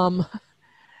 Right.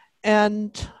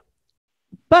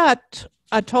 But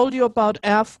I told you about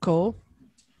AFCO,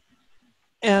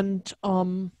 and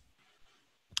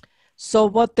so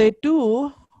what they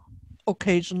do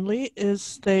occasionally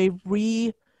is they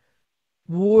reword,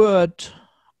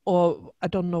 or I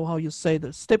don't know how you say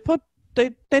this. They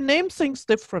name things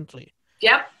differently.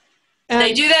 Yep. And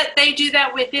They do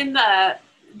that within the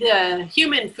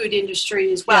human food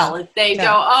industry as well. Yeah, If they yeah.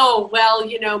 go, oh, well,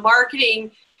 you know,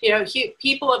 marketing, you know,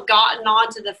 people have gotten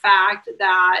onto the fact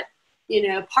that, you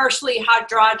know, partially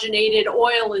hydrogenated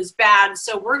oil is bad,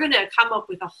 so we're going to come up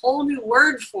with a whole new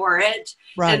word for it,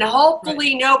 Right, and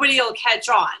hopefully nobody will catch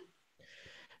on.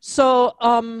 So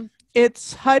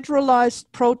it's hydrolyzed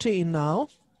protein now.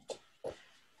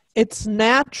 It's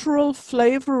natural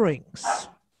flavorings.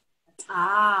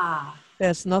 Ah,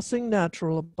 There's nothing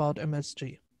natural about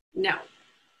MSG. no.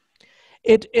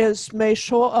 It may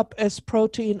show up as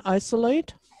protein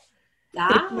isolate.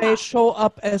 It may show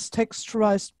up as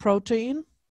texturized protein.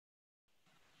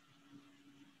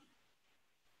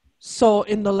 So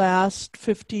in the last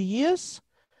 50 years,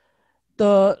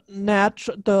 the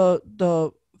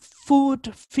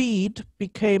food feed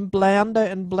became blander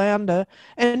and blander,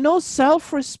 and no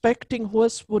self-respecting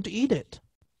horse would eat it.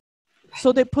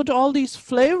 So they put all these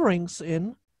flavorings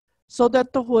in so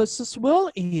that the horses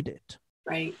will eat it.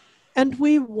 Right. And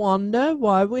we wonder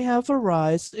why we have a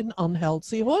rise in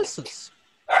unhealthy horses.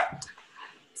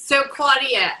 So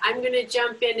Claudia, I'm going to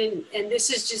jump in, and this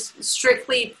is just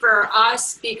strictly for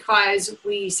us because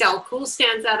we sell cool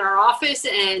stands at our office,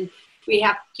 and we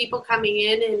have people coming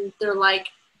in and they're like,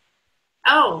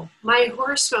 oh, my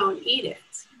horse won't eat it.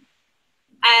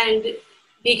 And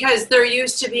because they're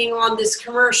used to being on this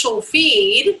commercial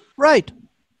feed. Right.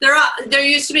 They're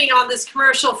used to being on this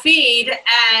commercial feed,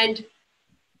 and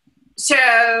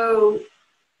so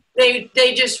they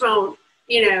just won't,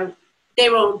 you know, they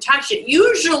won't touch it.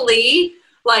 Usually,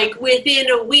 like within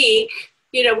a week,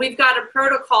 you know, we've got a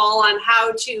protocol on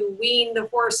how to wean the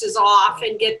horses off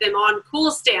and get them on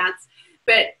cool stands.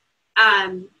 But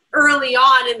early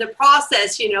on in the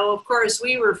process, you know, of course,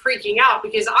 we were freaking out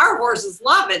because our horses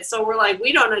love it. So we're like,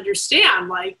 we don't understand.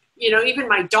 Like, you know, even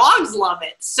my dogs love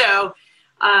it. So,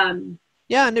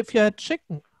 yeah, and if you had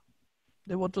chicken,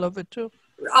 they would love it too.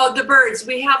 Oh, the birds.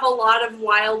 We have a lot of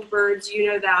wild birds. You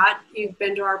know that. You've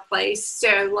been to our place.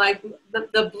 So like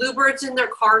the bluebirds and their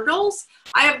cardinals,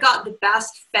 I have got the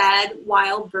best fed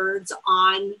wild birds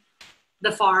on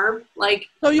the farm. Like,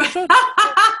 oh, you should.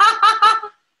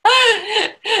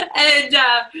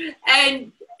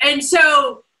 and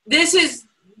so this is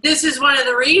one of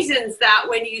the reasons that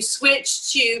when you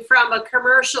switch from a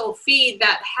commercial feed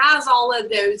that has all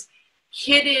of those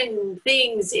hidden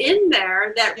things in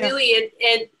there that really,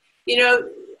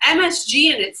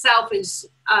 MSG in itself is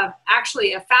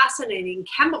actually a fascinating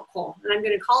chemical, and I'm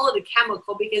going to call it a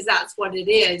chemical because that's what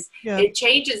it is. Yeah. It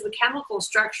changes the chemical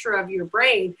structure of your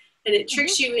brain, and it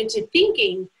tricks you into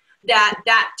thinking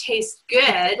that tastes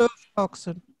good. It's a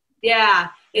neurotoxin. Yeah,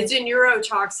 it's a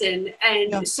neurotoxin,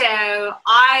 and so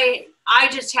I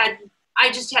just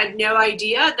had no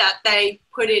idea that they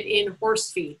put it in horse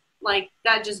feed. Like,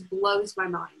 that just blows my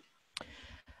mind.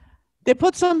 They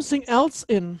put something else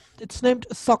in. It's named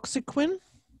Thoxyquin.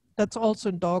 That's also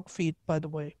in dog feed, by the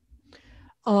way.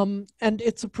 And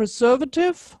it's a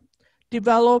preservative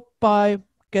developed by,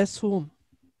 guess whom?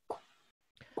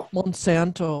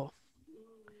 Monsanto.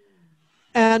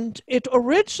 And it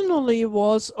originally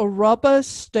was a rubber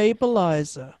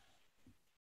stabilizer.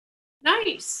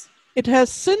 Nice. It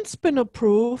has since been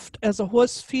approved as a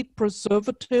horse feed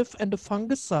preservative and a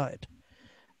fungicide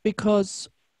because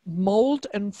mold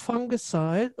and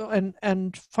fungicide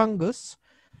and fungus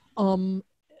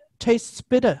tastes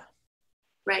bitter.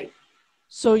 Right.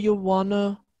 So you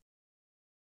wanna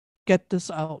get this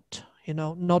out,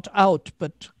 not out,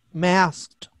 but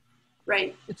masked.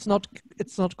 Right. It's not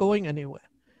going anywhere.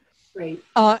 Right.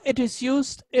 It is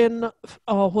used in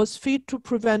horse feed to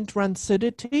prevent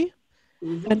rancidity.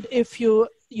 Mm-hmm. And if you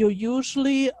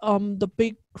usually, the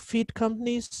big feed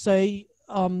companies say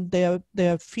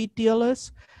their feed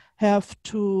dealers have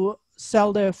to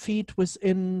sell their feed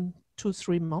within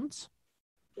 2-3 months.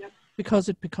 Yep. Because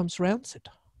it becomes rancid.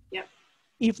 Yep.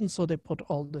 Even so, they put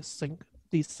all these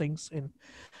things in.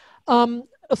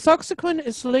 Thoxyquin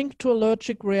is linked to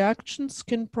allergic reactions,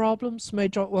 skin problems,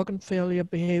 major organ failure,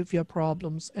 behavior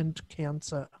problems, and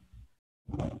cancer.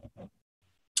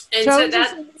 And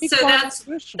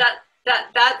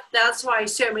that's why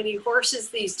so many horses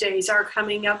these days are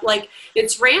coming up. Like,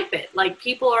 it's rampant. Like,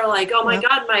 people are like, oh my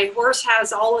God, my horse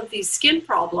has all of these skin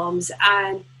problems.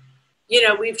 And,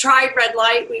 we've tried red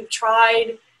light, we've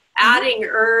tried adding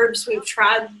herbs, we've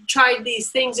tried these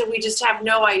things, and we just have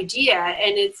no idea.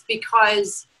 And it's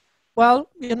because, well,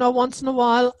 once in a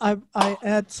while I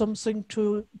add something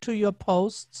to your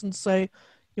posts and say,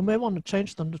 you may want to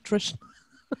change the nutrition.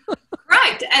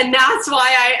 Correct. And that's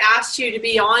why I asked you to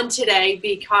be on today,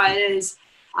 because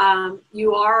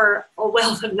you are a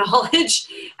wealth of knowledge,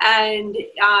 and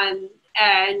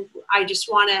I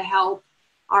just want to help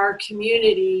our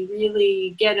community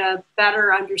really get a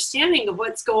better understanding of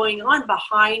what's going on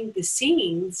behind the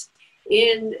scenes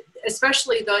in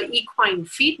especially the equine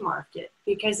feed market,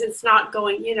 because it's not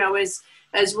going,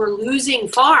 as we're losing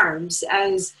farms,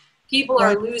 as people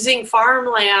are losing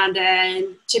farmland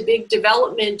and to big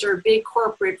development or big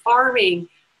corporate farming,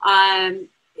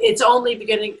 it's only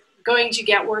going to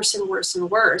get worse and worse and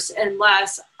worse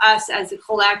unless us as a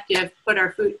collective put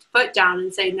our foot down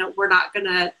and say, no, we're not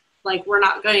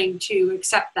going to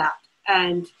accept that.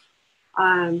 And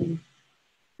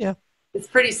it's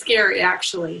pretty scary,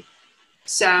 actually.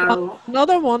 So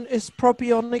another one is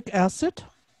propionic acid,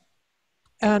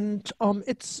 and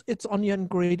it's on your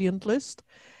ingredient list.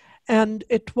 And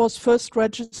it was first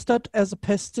registered as a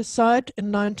pesticide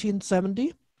in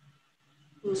 1970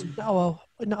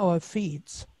 in our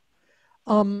feeds.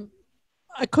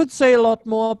 I could say a lot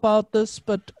more about this,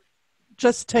 but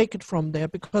just take it from there,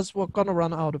 because we're going to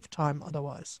run out of time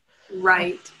otherwise.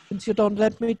 Right. Since you don't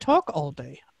let me talk all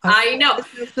day. I know.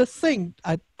 This is the thing.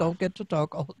 I don't get to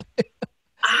talk all day.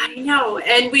 I know.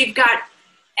 And we've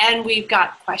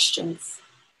got questions.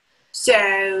 So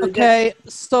okay.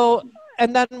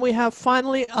 And then we have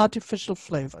finally artificial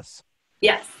flavors.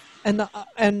 Yes. And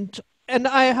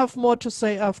I have more to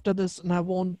say after this, and I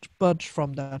won't budge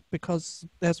from that because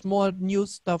there's more new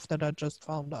stuff that I just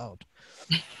found out.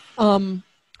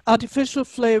 Artificial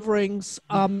flavorings,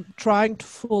 trying to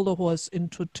fool the horse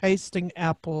into tasting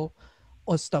apple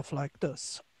or stuff like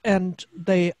this. And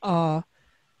they are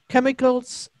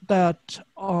chemicals that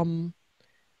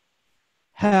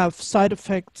have side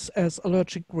effects as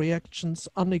allergic reactions,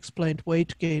 unexplained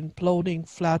weight gain, bloating,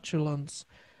 flatulence,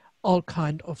 all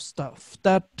kind of stuff.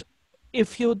 That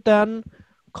if you then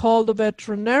call the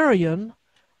veterinarian,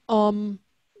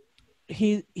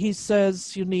 he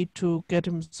says you need to get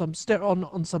him on some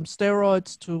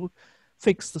steroids to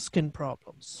fix the skin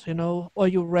problems, or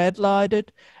you red light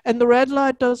it. And the red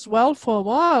light does well for a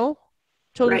while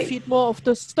till you feed more of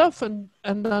this stuff, and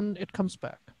then it comes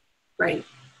back. Right.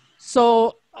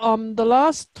 So the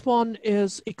last one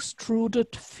is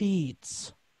extruded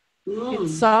feeds. It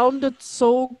sounded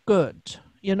so good,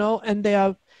 and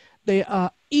they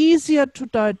are easier to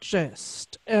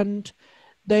digest, and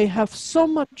they have so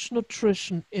much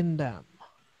nutrition in them.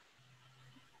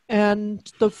 And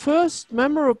the first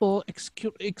memorable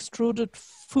extruded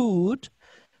food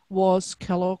was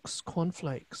Kellogg's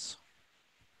cornflakes.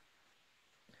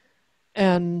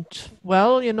 And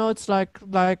well, you know, it's like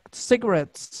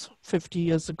cigarettes 50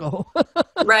 years ago.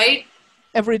 Right.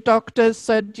 Every doctor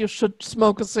said you should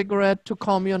smoke a cigarette to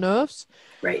calm your nerves.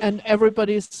 Right. And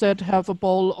everybody said have a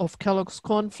bowl of Kellogg's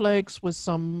cornflakes with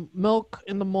some milk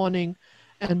in the morning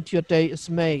and your day is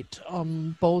made.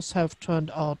 Both have turned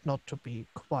out not to be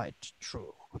quite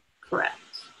true. Correct.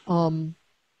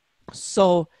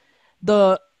 So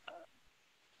there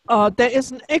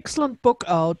is an excellent book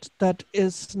out that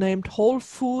is named Whole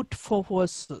Food for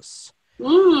Horses,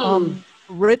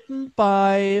 written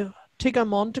by Tigger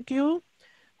Montague,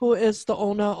 who is the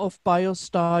owner of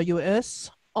BioStar US.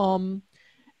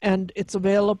 And it's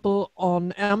available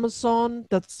on Amazon.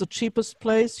 That's the cheapest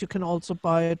place. You can also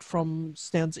buy it from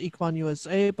Stance Equine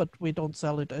USA, but we don't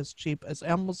sell it as cheap as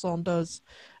Amazon does.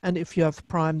 And if you have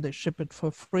Prime, they ship it for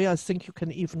free. I think you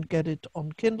can even get it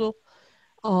on Kindle.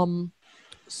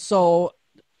 So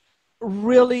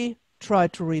really try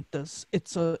to read this.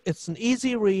 It's an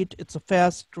easy read. It's a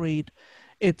fast read.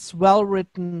 It's well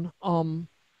written.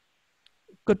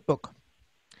 Good book.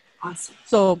 Awesome.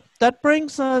 So that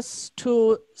brings us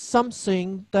to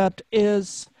something that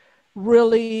is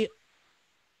really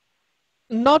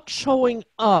not showing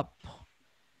up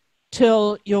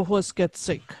till your horse gets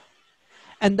sick,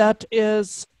 and that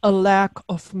is a lack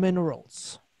of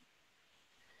minerals.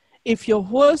 If your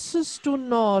horses do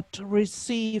not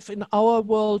receive in our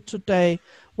world today,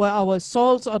 where our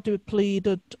soils are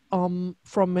depleted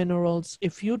from minerals,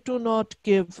 if you do not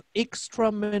give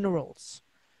extra minerals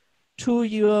to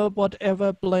your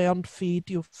whatever bland feed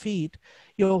you feed,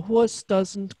 your horse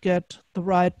doesn't get the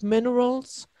right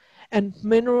minerals, and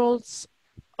minerals,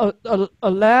 a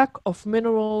lack of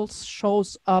minerals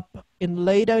shows up in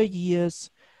later years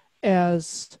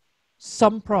as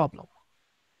some problem.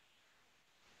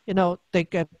 You know, they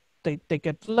get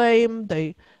lame,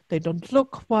 they don't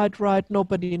look quite right,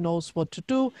 nobody knows what to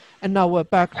do, and now we're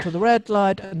back to the red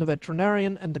light and the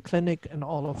veterinarian and the clinic and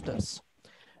all of this.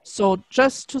 So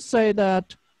just to say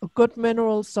that a good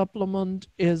mineral supplement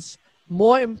is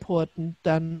more important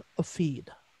than a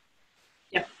feed.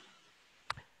 Yep.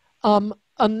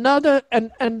 Another,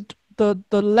 and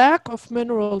the lack of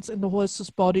minerals in the horse's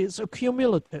body is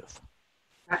accumulative.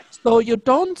 Right. So you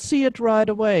don't see it right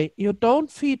away. You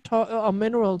don't feed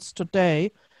minerals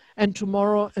today and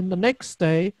tomorrow and the next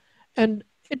day, and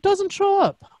it doesn't show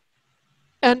up.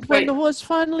 And when the horse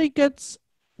finally gets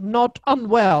not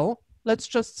unwell, let's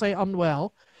just say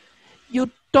unwell,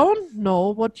 you don't know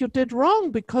what you did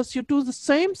wrong because you do the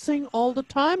same thing all the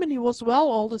time and he was well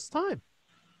all this time.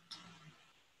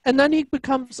 And then he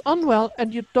becomes unwell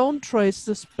and you don't trace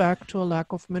this back to a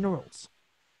lack of minerals.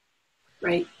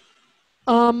 Right.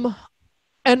 And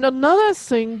another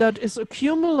thing that is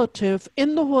accumulative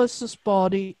in the horse's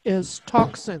body is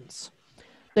toxins.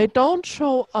 They don't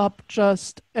show up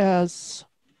just as,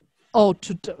 oh,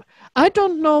 I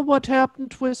don't know what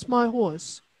happened with my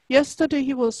horse. Yesterday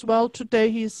he was well, today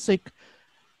he's sick.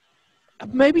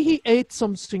 Maybe he ate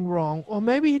something wrong, or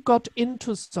maybe he got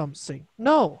into something.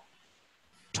 No.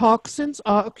 Toxins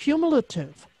are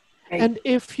accumulative. Right. And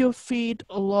if you feed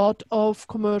a lot of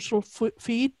commercial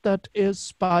feed that is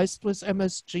spiced with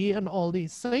MSG and all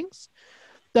these things,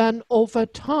 then over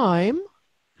time,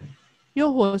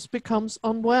 your horse becomes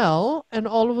unwell and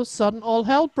all of a sudden all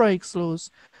hell breaks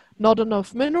loose. Not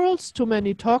enough minerals, too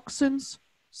many toxins,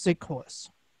 sick horse.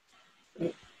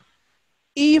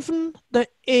 Even the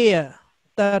air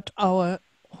that our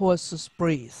horses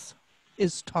breathe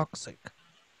is toxic.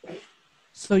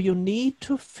 So you need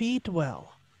to feed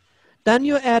well. Then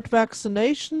you add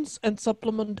vaccinations and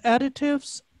supplement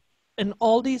additives and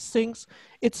all these things.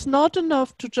 It's not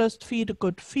enough to just feed a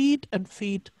good feed and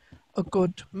feed a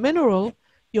good mineral.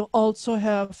 You also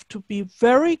have to be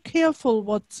very careful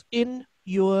what's in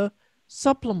your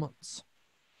supplements.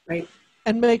 Right.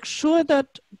 And make sure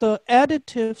that the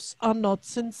additives are not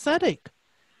synthetic,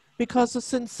 because a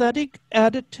synthetic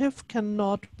additive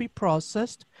cannot be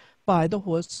processed by the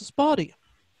horse's body.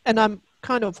 And I'm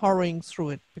kind of hurrying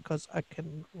through it because I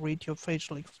can read your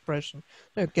facial expression.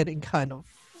 They're getting kind of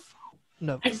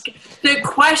nervous. The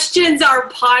questions are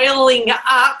piling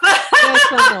up. Yes,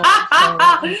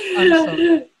 I know. I'm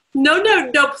sorry.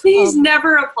 No, please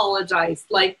never apologize.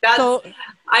 Like that's, So,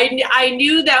 I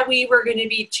knew that we were going to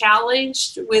be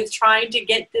challenged with trying to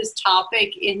get this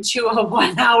topic into a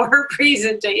 1-hour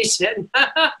presentation.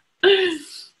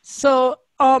 So,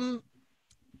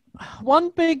 one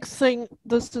big thing,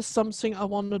 this is something I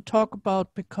want to talk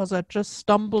about because I just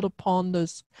stumbled upon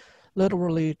this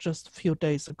literally just a few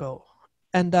days ago,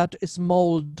 and that is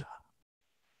mold.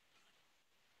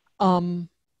 I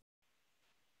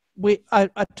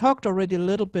talked already a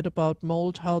little bit about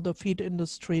mold, how the feed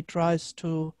industry tries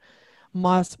to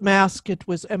mask it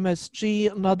with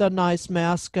MSG. Another nice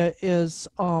masker is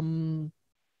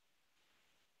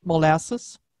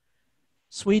molasses,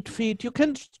 sweet feed. You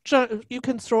can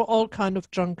throw all kind of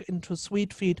junk into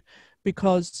sweet feed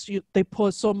because they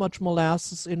pour so much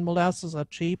molasses in. Molasses are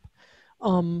cheap,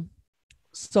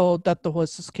 so that the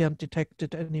horses can't detect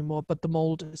it anymore, but the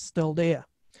mold is still there.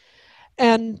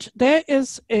 And there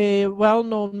is a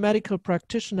well-known medical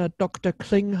practitioner, Dr.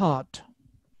 Klinghardt,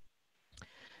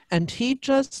 and he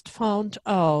just found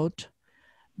out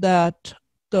that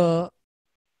the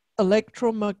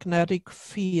electromagnetic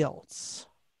fields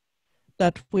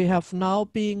that we have now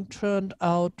being turned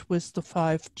out with the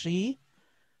 5G,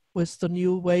 with the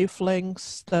new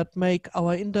wavelengths that make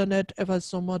our internet ever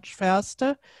so much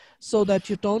faster, so that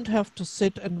you don't have to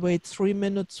sit and wait 3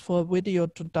 minutes for a video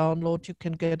to download. You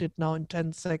can get it now in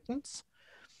 10 seconds.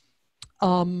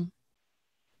 The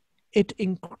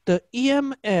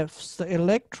EMFs, the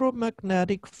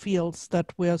electromagnetic fields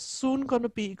that we're soon going to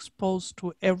be exposed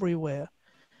to everywhere,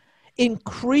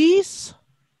 increase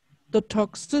the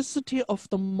toxicity of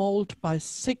the mold by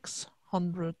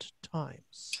 600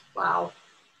 times. Wow.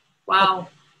 Wow.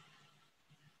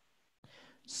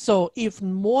 So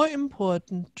even more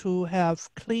important to have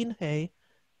clean hay,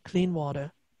 clean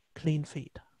water, clean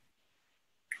feed.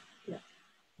 Yeah.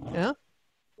 Yeah?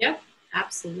 Yeah,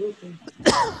 absolutely.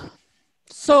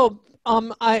 So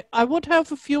I would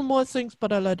have a few more things,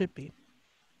 but I let it be.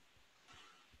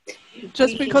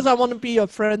 Just because I want to be your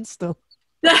friend still.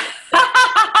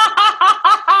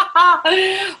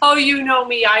 Oh, you know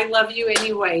me. I love you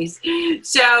anyways.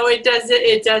 So it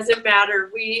doesn't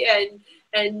matter.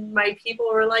 And my people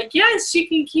were like, yes, you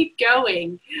can keep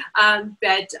going.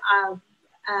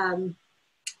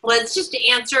 Let's just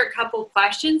answer a couple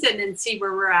questions and then see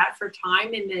where we're at for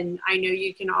time. And then I know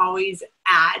you can always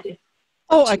add.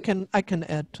 Oh, I can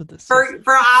add to this. For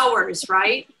hours,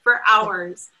 right? For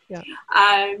hours. Yeah.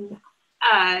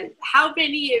 How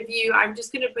many of you, I'm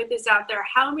just going to put this out there,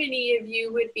 how many of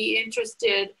you would be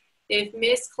interested if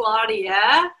Miss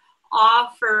Claudia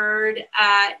offered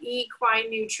an equine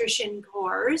nutrition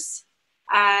course?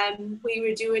 We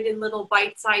would do it in little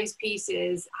bite-sized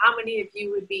pieces. How many of you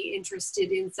would be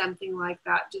interested in something like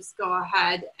that? Just go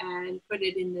ahead and put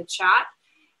it in the chat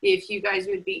if you guys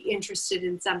would be interested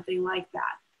in something like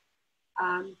that.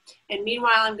 And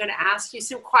meanwhile, I'm going to ask you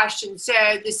some questions. So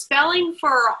the spelling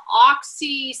for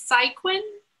oxycycline,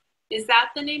 is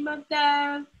that the name of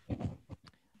the,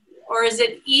 or is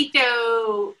it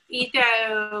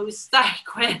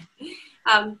ethocycline?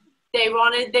 They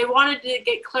wanted to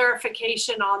get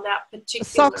clarification on that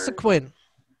particular. Soxyquin.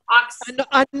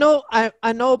 I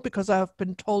know because I have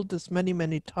been told this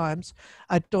many times.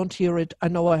 I don't hear it. I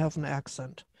know I have an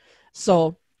accent.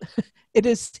 So it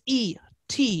is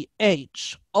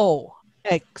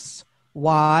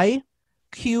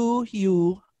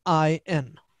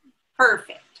ETHOXYQUIN.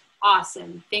 Perfect.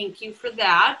 Awesome. Thank you for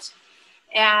that.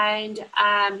 And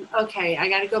okay, I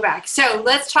got to go back. So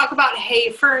let's talk about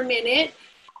hay for a minute.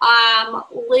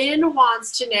 Lynn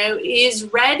wants to know,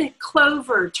 is red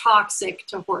clover toxic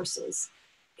to horses?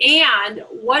 And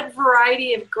what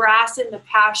variety of grass in the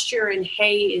pasture and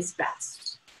hay is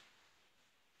best?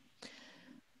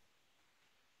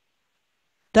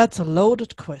 That's a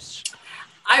loaded question.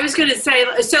 I was going to say,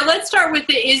 so let's start with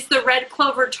is the red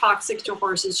clover toxic to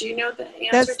horses? Do you know the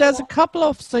answer? There's a couple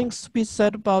of things to be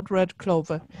said about red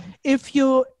clover. If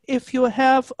you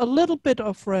have a little bit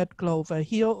of red clover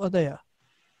here or there,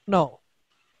 no.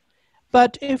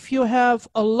 But if you have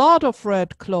a lot of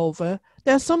red clover,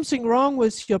 there's something wrong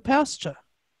with your pasture.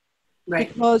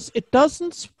 Right. Because it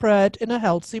doesn't spread in a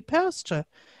healthy pasture.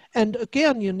 And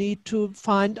again, you need to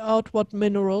find out what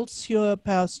minerals your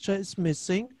pasture is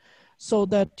missing so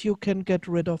that you can get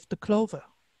rid of the clover.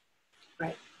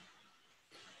 Right.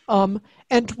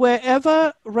 And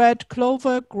wherever red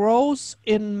clover grows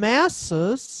in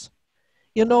masses,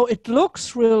 you know, it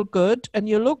looks real good, and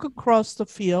you look across the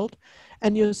field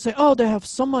and you say, oh, they have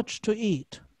so much to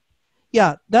eat.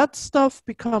 Yeah, that stuff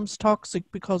becomes toxic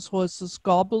because horses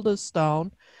gobble this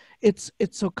down. It's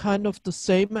a kind of the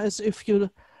same as if you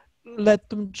let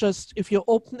them if you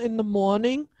open in the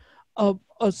morning a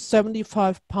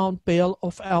 75-pound bale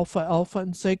of alfalfa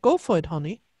and say, go for it,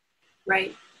 honey.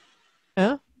 Right.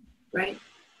 Yeah. Right.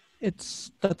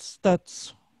 That's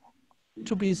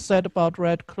to be said about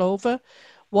red clover.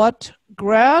 What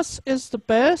grass is the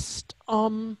best?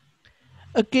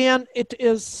 Again, it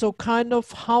is so kind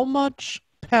of how much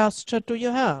pasture do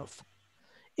you have?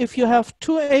 If you have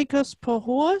 2 acres per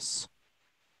horse,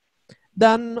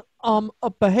 then a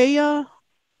Bahia,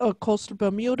 a coastal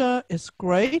Bermuda is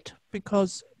great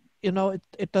because, you know,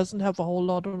 it doesn't have a whole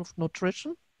lot of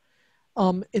nutrition.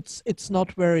 It's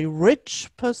not very rich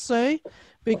per se,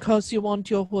 because you want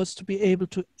your horse to be able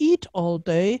to eat all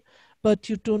day, but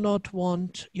you do not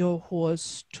want your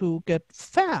horse to get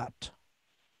fat.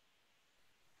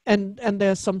 And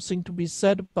there's something to be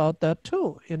said about that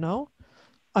too, you know.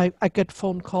 I get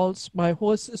phone calls, my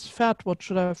horse is fat, what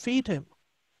should I feed him?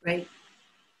 Right.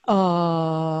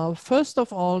 First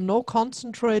of all, no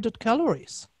concentrated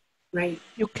calories. Right.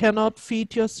 You cannot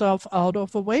feed yourself out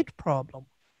of a weight problem.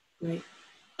 Right.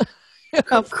 You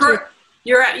have to.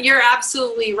 You're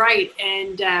absolutely right,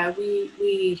 and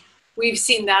we've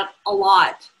seen that a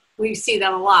lot. We see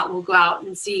that a lot. We'll go out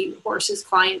and see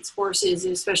clients' horses,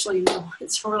 especially new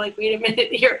ones. So we're like, wait a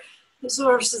minute here. This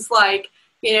horse is like,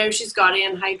 you know, she's got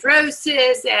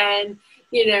anhidrosis, and,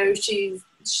 you know, she's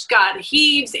got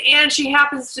heaves, and she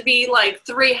happens to be like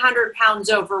 300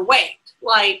 pounds overweight.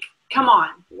 Like, come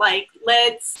on, like,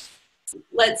 let's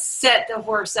set the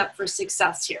horse up for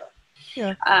success here.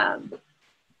 Yeah.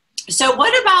 So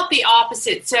what about the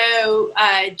opposite? So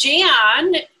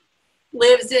Jan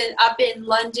lives up in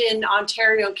London,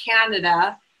 Ontario,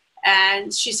 Canada,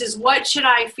 and she says, what should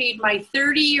I feed my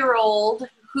 30-year-old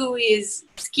who is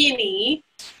skinny?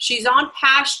 She's on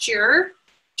pasture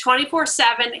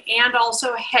 24/7 and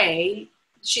also hay.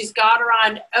 She's got her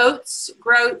on oats,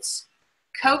 groats,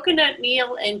 coconut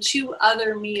meal, and 2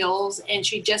 other meals, and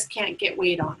she just can't get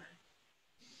weight on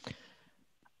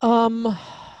her.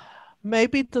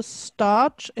 Maybe the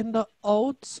starch in the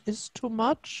oats is too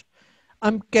much.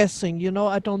 I'm guessing, you know,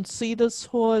 I don't see this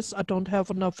horse. I don't have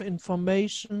enough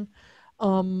information.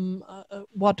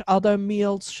 What other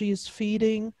meals she's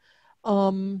feeding.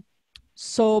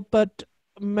 But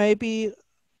maybe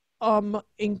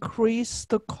increase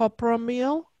the copra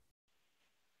meal.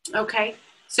 Okay.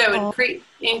 So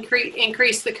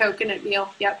increase the coconut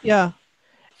meal. Yep. Yeah.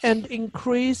 And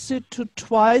increase it to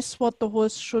twice what the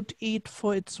horse should eat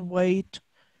for its weight,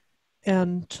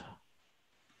 and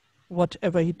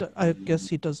whatever I guess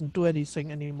he doesn't do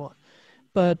anything anymore.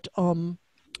 But No.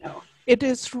 it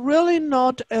is really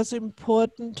not as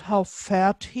important how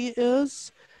fat he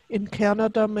is. In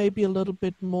Canada, maybe a little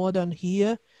bit more than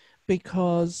here,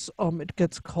 because it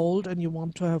gets cold and you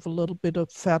want to have a little bit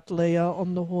of fat layer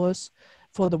on the horse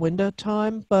for the winter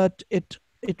time. But it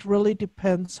really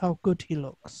depends how good he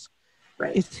looks.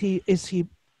 Right. Is he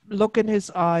look in his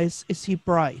eyes? Is he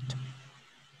bright?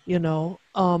 You know.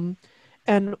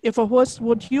 And if a horse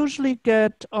would usually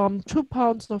get 2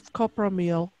 pounds of copra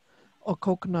meal or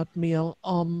coconut meal,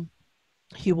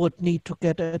 he would need to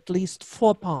get at least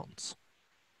 4 pounds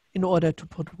in order to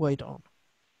put weight on.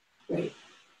 Right.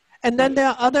 And then there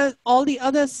are all the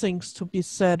other things to be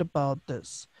said about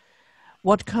this.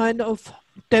 What kind of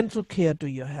dental care do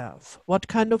you have? What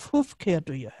kind of hoof care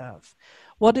do you have?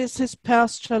 What is his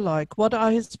pasture like? What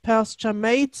are his pasture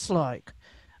mates like?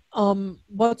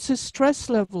 What's his stress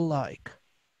level like?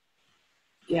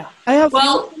 Yeah. I have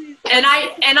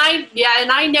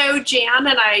I know Jan,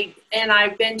 and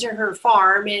I've been to her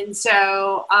farm, and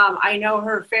so I know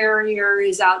her farrier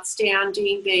is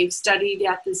outstanding. They've studied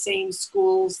at the same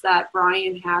schools that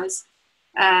Brian has,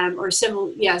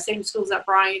 same schools that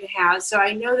Brian has. So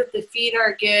I know that the feed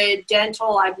are good.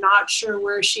 Dental, I'm not sure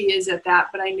where she is at that,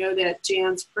 but I know that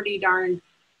Jan's pretty darn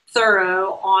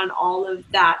thorough on all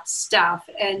of that stuff.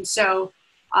 And so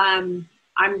I'm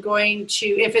going to,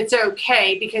 if it's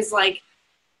okay, because like,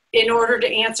 in order to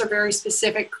answer very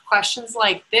specific questions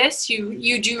like this,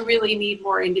 you do really need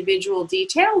more individual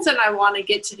details, and I want to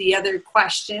get to the other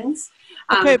questions.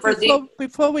 Okay,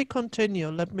 before we continue,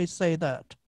 let me say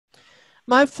that.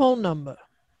 My phone number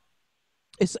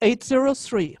is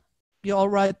 803, you all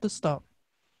write this down,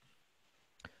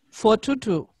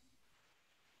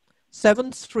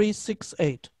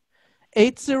 422-7368.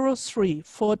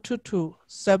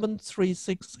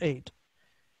 803-422-7368.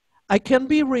 I can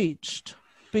be reached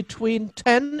between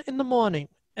 10 in the morning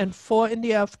and 4 in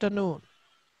the afternoon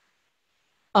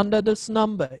under this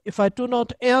number. If I do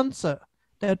not answer,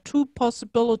 there are 2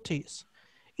 possibilities.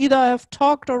 Either I have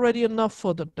talked already enough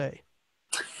for the day,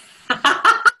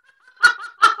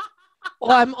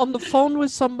 or I'm on the phone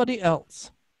with somebody else.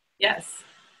 Yes.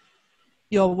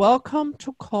 You're welcome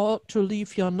to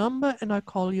leave your number, and I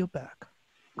call you back.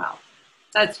 Wow.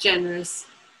 That's generous.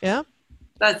 Yeah?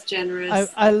 That's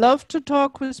generous. I love to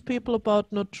talk with people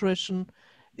about nutrition.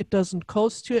 It doesn't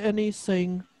cost you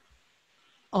anything.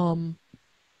 But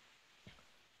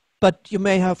you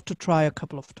may have to try a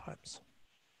couple of times.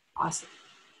 Awesome.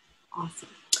 Awesome.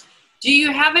 Do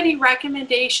you have any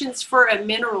recommendations for a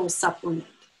mineral supplement?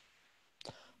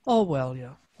 Oh, well,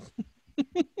 yeah.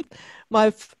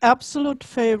 My absolute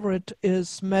favorite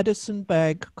is Medicine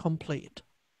Bag Complete.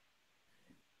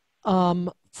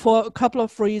 For a couple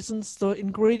of reasons. The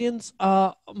ingredients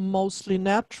are mostly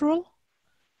natural,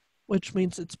 which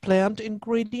means it's plant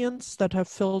ingredients that have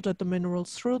filtered the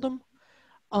minerals through them.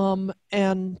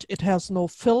 And it has no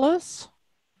fillers.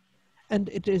 And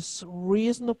it is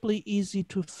reasonably easy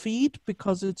to feed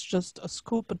because it's just a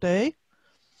scoop a day.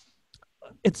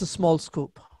 It's a small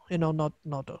scoop, you know,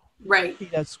 not a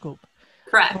feeder scoop.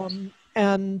 Correct.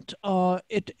 And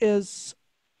it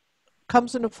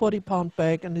comes in a 40-pound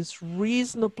bag and is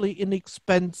reasonably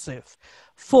inexpensive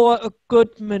for a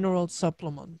good mineral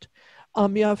supplement.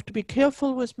 You have to be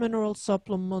careful with mineral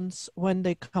supplements when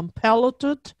they come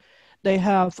pelleted. They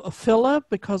have a filler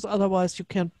because otherwise you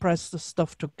can't press the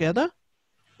stuff together.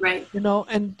 Right. You know,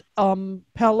 and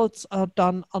pellets are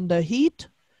done under heat,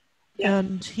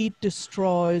 and heat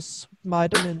destroys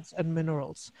vitamins and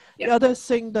minerals. The other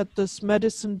thing that this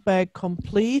Medicine Bag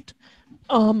Complete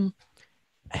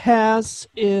has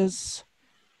is,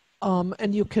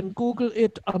 and you can Google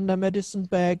it under Medicine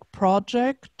Bag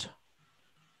Project.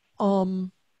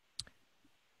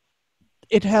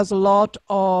 It has a lot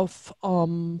of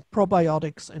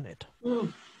probiotics in it,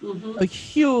 a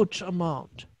huge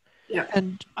amount. Yeah.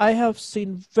 And I have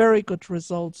seen very good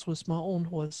results with my own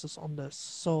horses on this.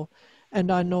 So, and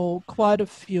I know quite a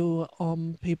few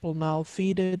people now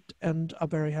feed it and are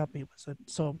very happy with it.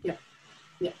 So,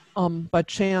 by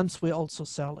chance, we also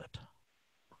sell it.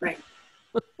 Right.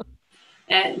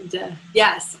 And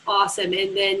yes, awesome.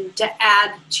 And then to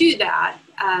add to that,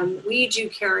 we do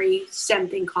carry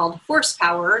something called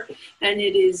Horsepower, and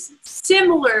it is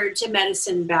similar to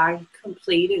Medicine Bag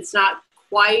Complete. It's not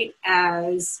quite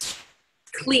as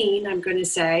clean, I'm going to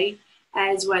say,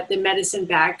 as what the Medicine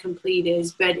Bag Complete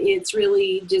is, but it's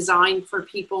really designed for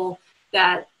people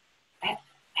that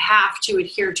have to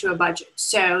adhere to a budget.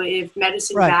 So if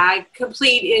Medicine Bag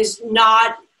Complete is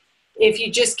not, if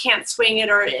you just can't swing it,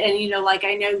 and you know, like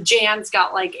I know Jan's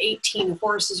got like 18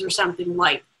 horses or something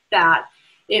like that,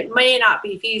 it may not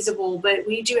be feasible, but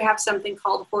we do have something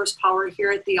called Horsepower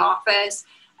here at the office.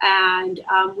 And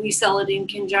we sell it in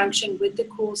conjunction with the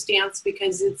Cool Stance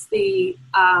because it's the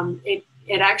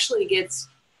it actually gets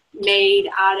made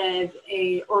out of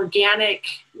a organic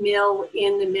mill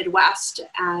in the Midwest,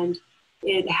 and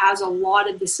it has a lot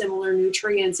of the similar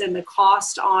nutrients, and the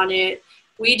cost on it.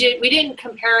 We didn't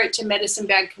compare it to Medicine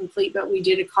Bag Complete, but we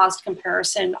did a cost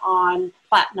comparison on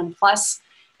Platinum Plus,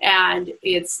 and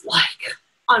it's like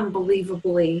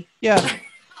unbelievably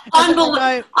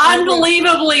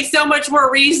unbelievably so much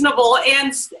more reasonable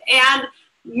and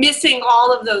missing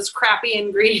all of those crappy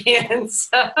ingredients.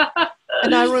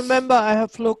 And I remember I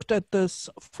have looked at this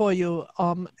for you,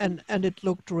 and it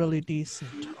looked really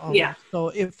decent.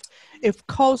 So if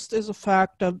cost is a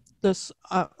factor, this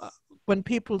when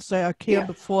people say I can't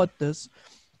afford this,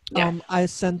 I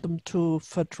send them to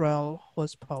Federal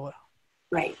Horsepower.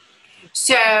 Right.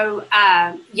 So,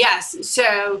 yes.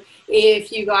 So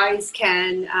if you guys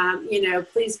can,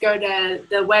 please go to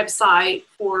the website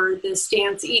for the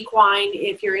Stance Equine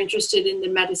if you're interested in the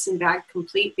Medicine Bag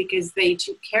Complete, because they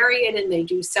do carry it and they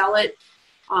do sell it.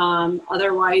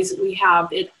 Otherwise, we have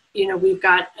it, we've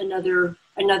got another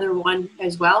one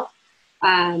as well.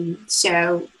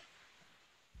 So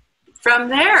from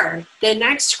there, the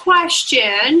next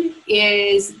question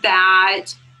is that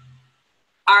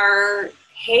are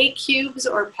hay cubes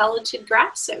or pelleted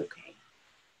grass okay?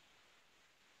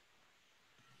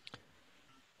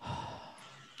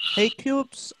 Hay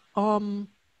cubes or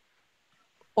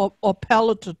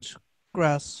pelleted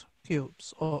grass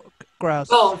cubes or grass?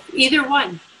 Both, either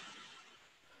one.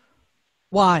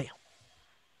 Why?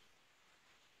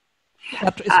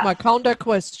 That is my counter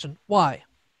question. Why?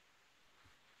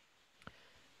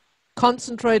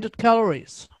 Concentrated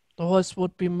calories. The horse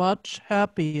would be much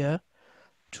happier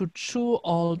to chew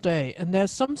all day. And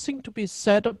there's something to be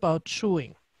said about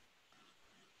chewing.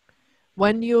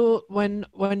 When your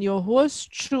horse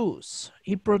chews,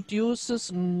 he produces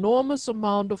an enormous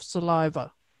amount of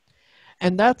saliva.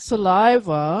 And that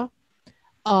saliva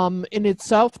in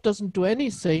itself doesn't do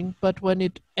anything, but when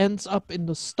it ends up in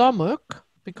the stomach,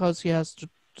 because he has to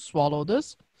swallow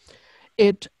this,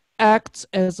 it acts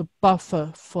as a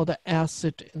buffer for the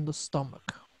acid in the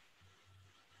stomach.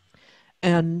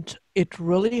 And it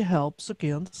really helps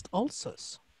against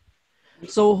ulcers.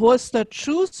 So a horse that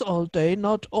chews all day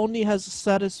not only has a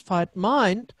satisfied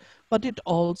mind, but it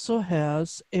also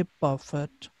has a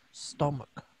buffered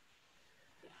stomach.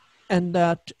 And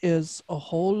that is a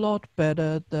whole lot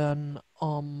better than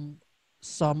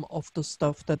some of the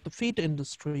stuff that the feed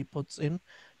industry puts in,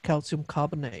 calcium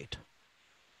carbonate.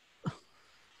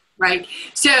 Right.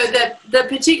 So the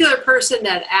particular person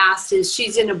that asked is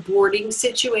she's in a boarding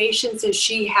situation, so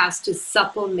she has to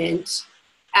supplement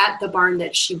at the barn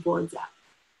that she boards at.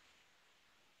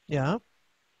 Yeah.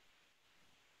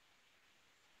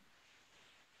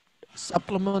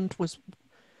 Supplement with,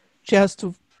 she has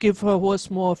to give her horse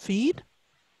more feed?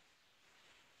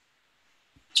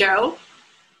 Joe?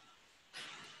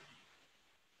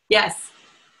 Yes.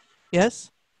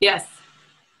 Yes? Yes.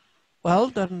 Well,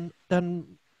 then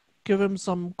give him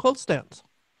some cold stands.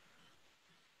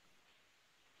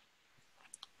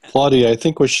 Claudia, I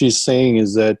think what she's saying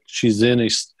is that she's in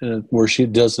where she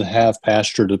doesn't have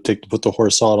pasture to put the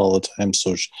horse out all the time,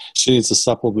 so she needs to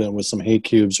supplement with some hay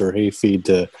cubes or hay feed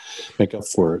to make up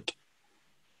for it.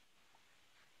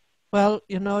 Well,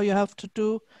 you know, you have to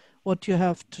do what you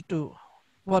have to do.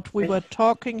 What we were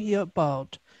talking here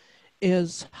about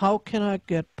is how can I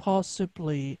get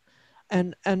possibly,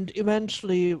 and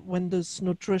eventually when this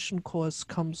nutrition course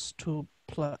comes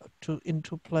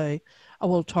into play, I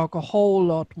will talk a whole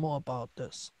lot more about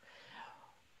this.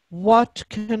 What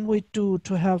can we do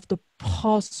to have the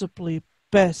possibly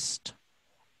best,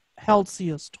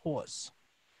 healthiest horse?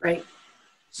 Right.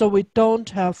 So we don't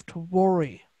have to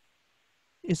worry,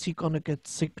 is he going to get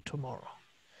sick tomorrow?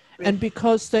 Right. And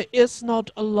because there is not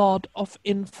a lot of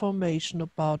information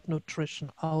about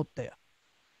nutrition out there,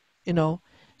 you know,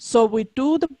 so we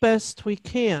do the best we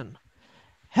can.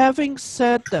 Having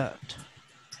said that,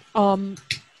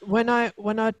 when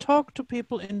I talk to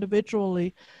people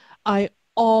individually, I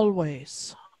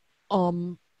always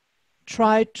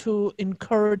try to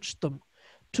encourage them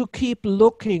to keep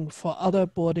looking for other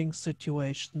boarding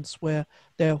situations where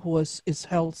their horse is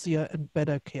healthier and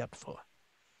better cared for.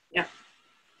 Yeah.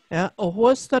 Yeah, a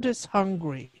horse that is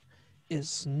hungry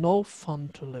is no fun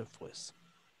to live with.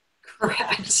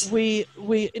 Correct. We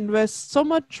invest so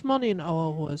much money in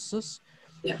our horses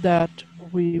that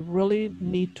we really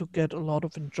need to get a lot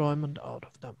of enjoyment out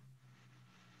of them.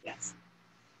 Yes.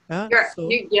 Yeah.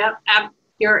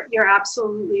 You're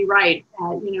absolutely right.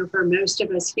 You know, for most of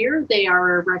us here, they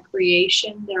are a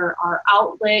recreation. They're our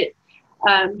outlet.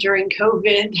 During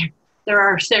COVID, they're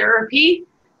our therapy.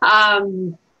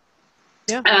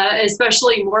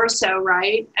 Especially more so,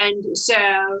 right? And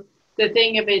so the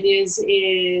thing of it is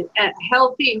a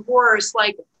healthy horse,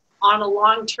 like on a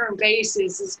long-term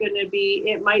basis, is going to be,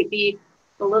 it might be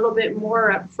a little bit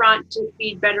more upfront to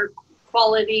feed better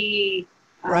quality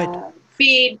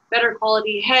feed, better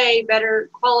quality hay, better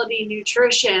quality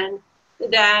nutrition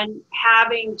than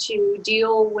having to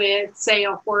deal with, say,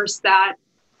 a horse that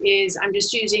is, I'm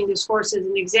just using this horse as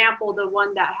an example, the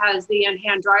one that has the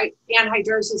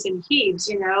anhydrosis and heaves,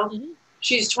 you know,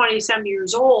 she's 20-some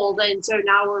years old. And so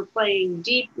now we're playing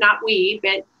deep, not we,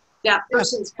 but that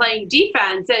person's playing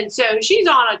defense. And so she's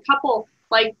on a couple,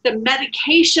 like the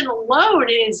medication alone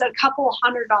is a couple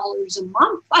 $100 a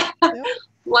month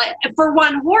like for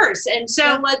one horse. And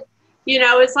so you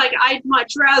know, it's like, I'd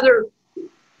much rather,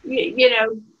 you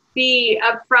know, be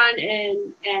upfront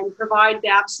and provide the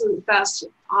absolute best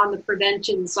on the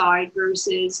prevention side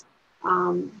versus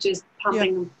just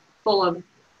pumping them full of,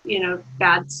 you know,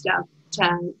 bad stuff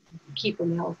to keep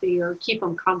them healthy or keep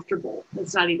them comfortable.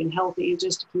 It's not even healthy,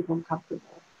 just to keep them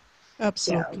comfortable.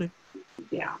 Absolutely. So,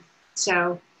 yeah.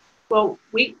 So, well,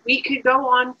 we could go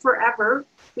on forever.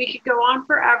 We could go on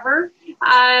forever.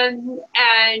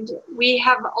 And we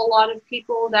have a lot of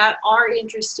people that are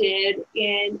interested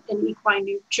in an equine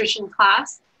nutrition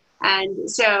class. And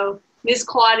so Ms.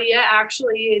 Claudia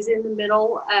actually is in the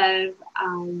middle of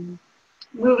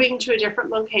moving to a different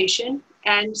location.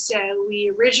 And so we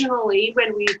originally,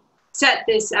 when we set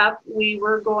this up, we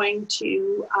were going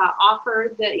to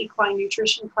offer the equine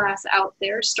nutrition class out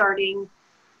there starting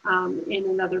in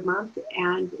another month,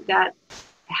 and that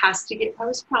has to get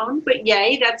postponed, but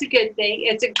yay, that's a good thing.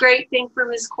 It's a great thing for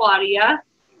Ms. Claudia.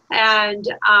 And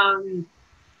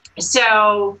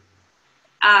so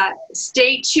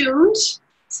stay tuned.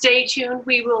 Stay tuned.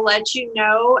 We will let you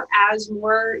know as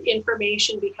more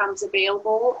information becomes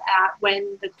available at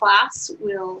when the class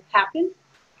will happen.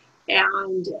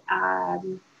 And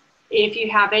if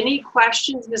you have any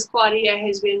questions, Ms. Claudia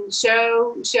has been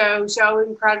so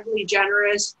incredibly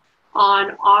generous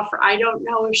on offer. I don't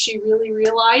know if she really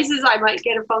realizes I might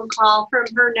get a phone call from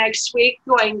her next week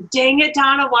going, dang it,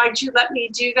 Donna, why'd you let me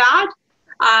do that?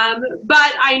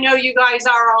 But I know you guys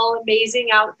are all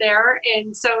amazing out there,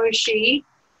 and so is she.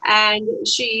 And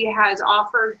she has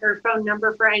offered her phone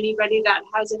number for anybody that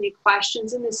has any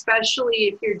questions, and especially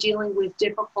if you're dealing with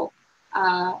difficult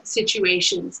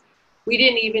situations. We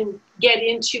didn't even get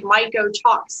into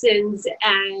mycotoxins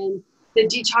and the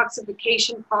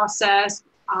detoxification process.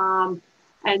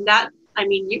 And that, I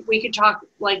mean, we could talk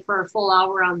like for a full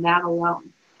hour on that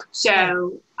alone.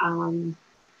 So,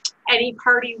 any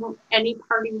parting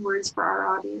words for our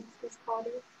audience, Ms.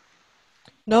 Claudia?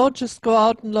 No, just go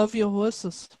out and love your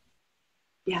horses.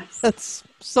 Yes. That's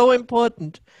so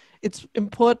important. It's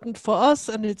important for us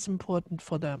and it's important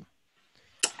for them.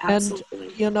 Absolutely.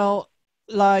 And, you know,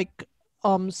 like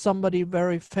somebody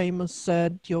very famous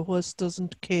said, your horse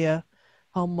doesn't care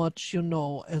how much you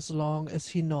know as long as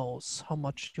he knows how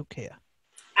much you care.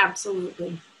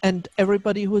 Absolutely. And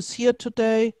everybody who's here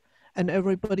today and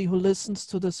everybody who listens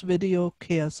to this video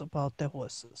cares about their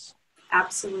horses.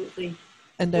 Absolutely.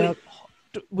 And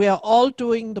we are all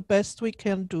doing the best we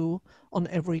can do on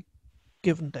every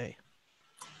given day.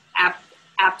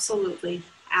 Absolutely.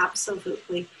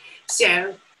 Absolutely.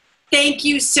 So thank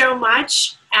you so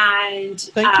much. And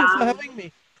thank you for having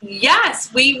me.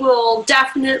 Yes, we will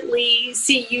definitely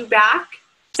see you back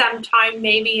sometime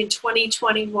maybe in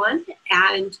 2021.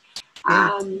 And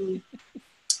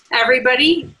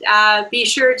everybody, be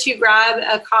sure to grab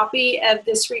a copy of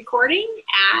this recording.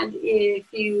 And if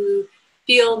you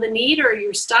feel the need or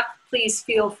you're stuck, please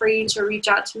feel free to reach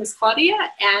out to Ms. Claudia.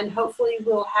 And hopefully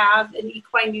we'll have an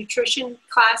equine nutrition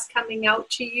class coming out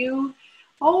to you.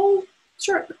 Oh,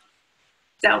 sure.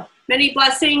 So many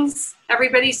blessings.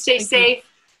 Everybody stay safe.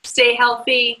 Stay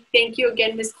healthy. Thank you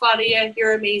again, Ms. Claudia.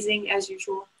 You're amazing as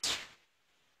usual.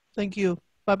 Thank you.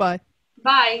 Bye-bye.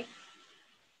 Bye.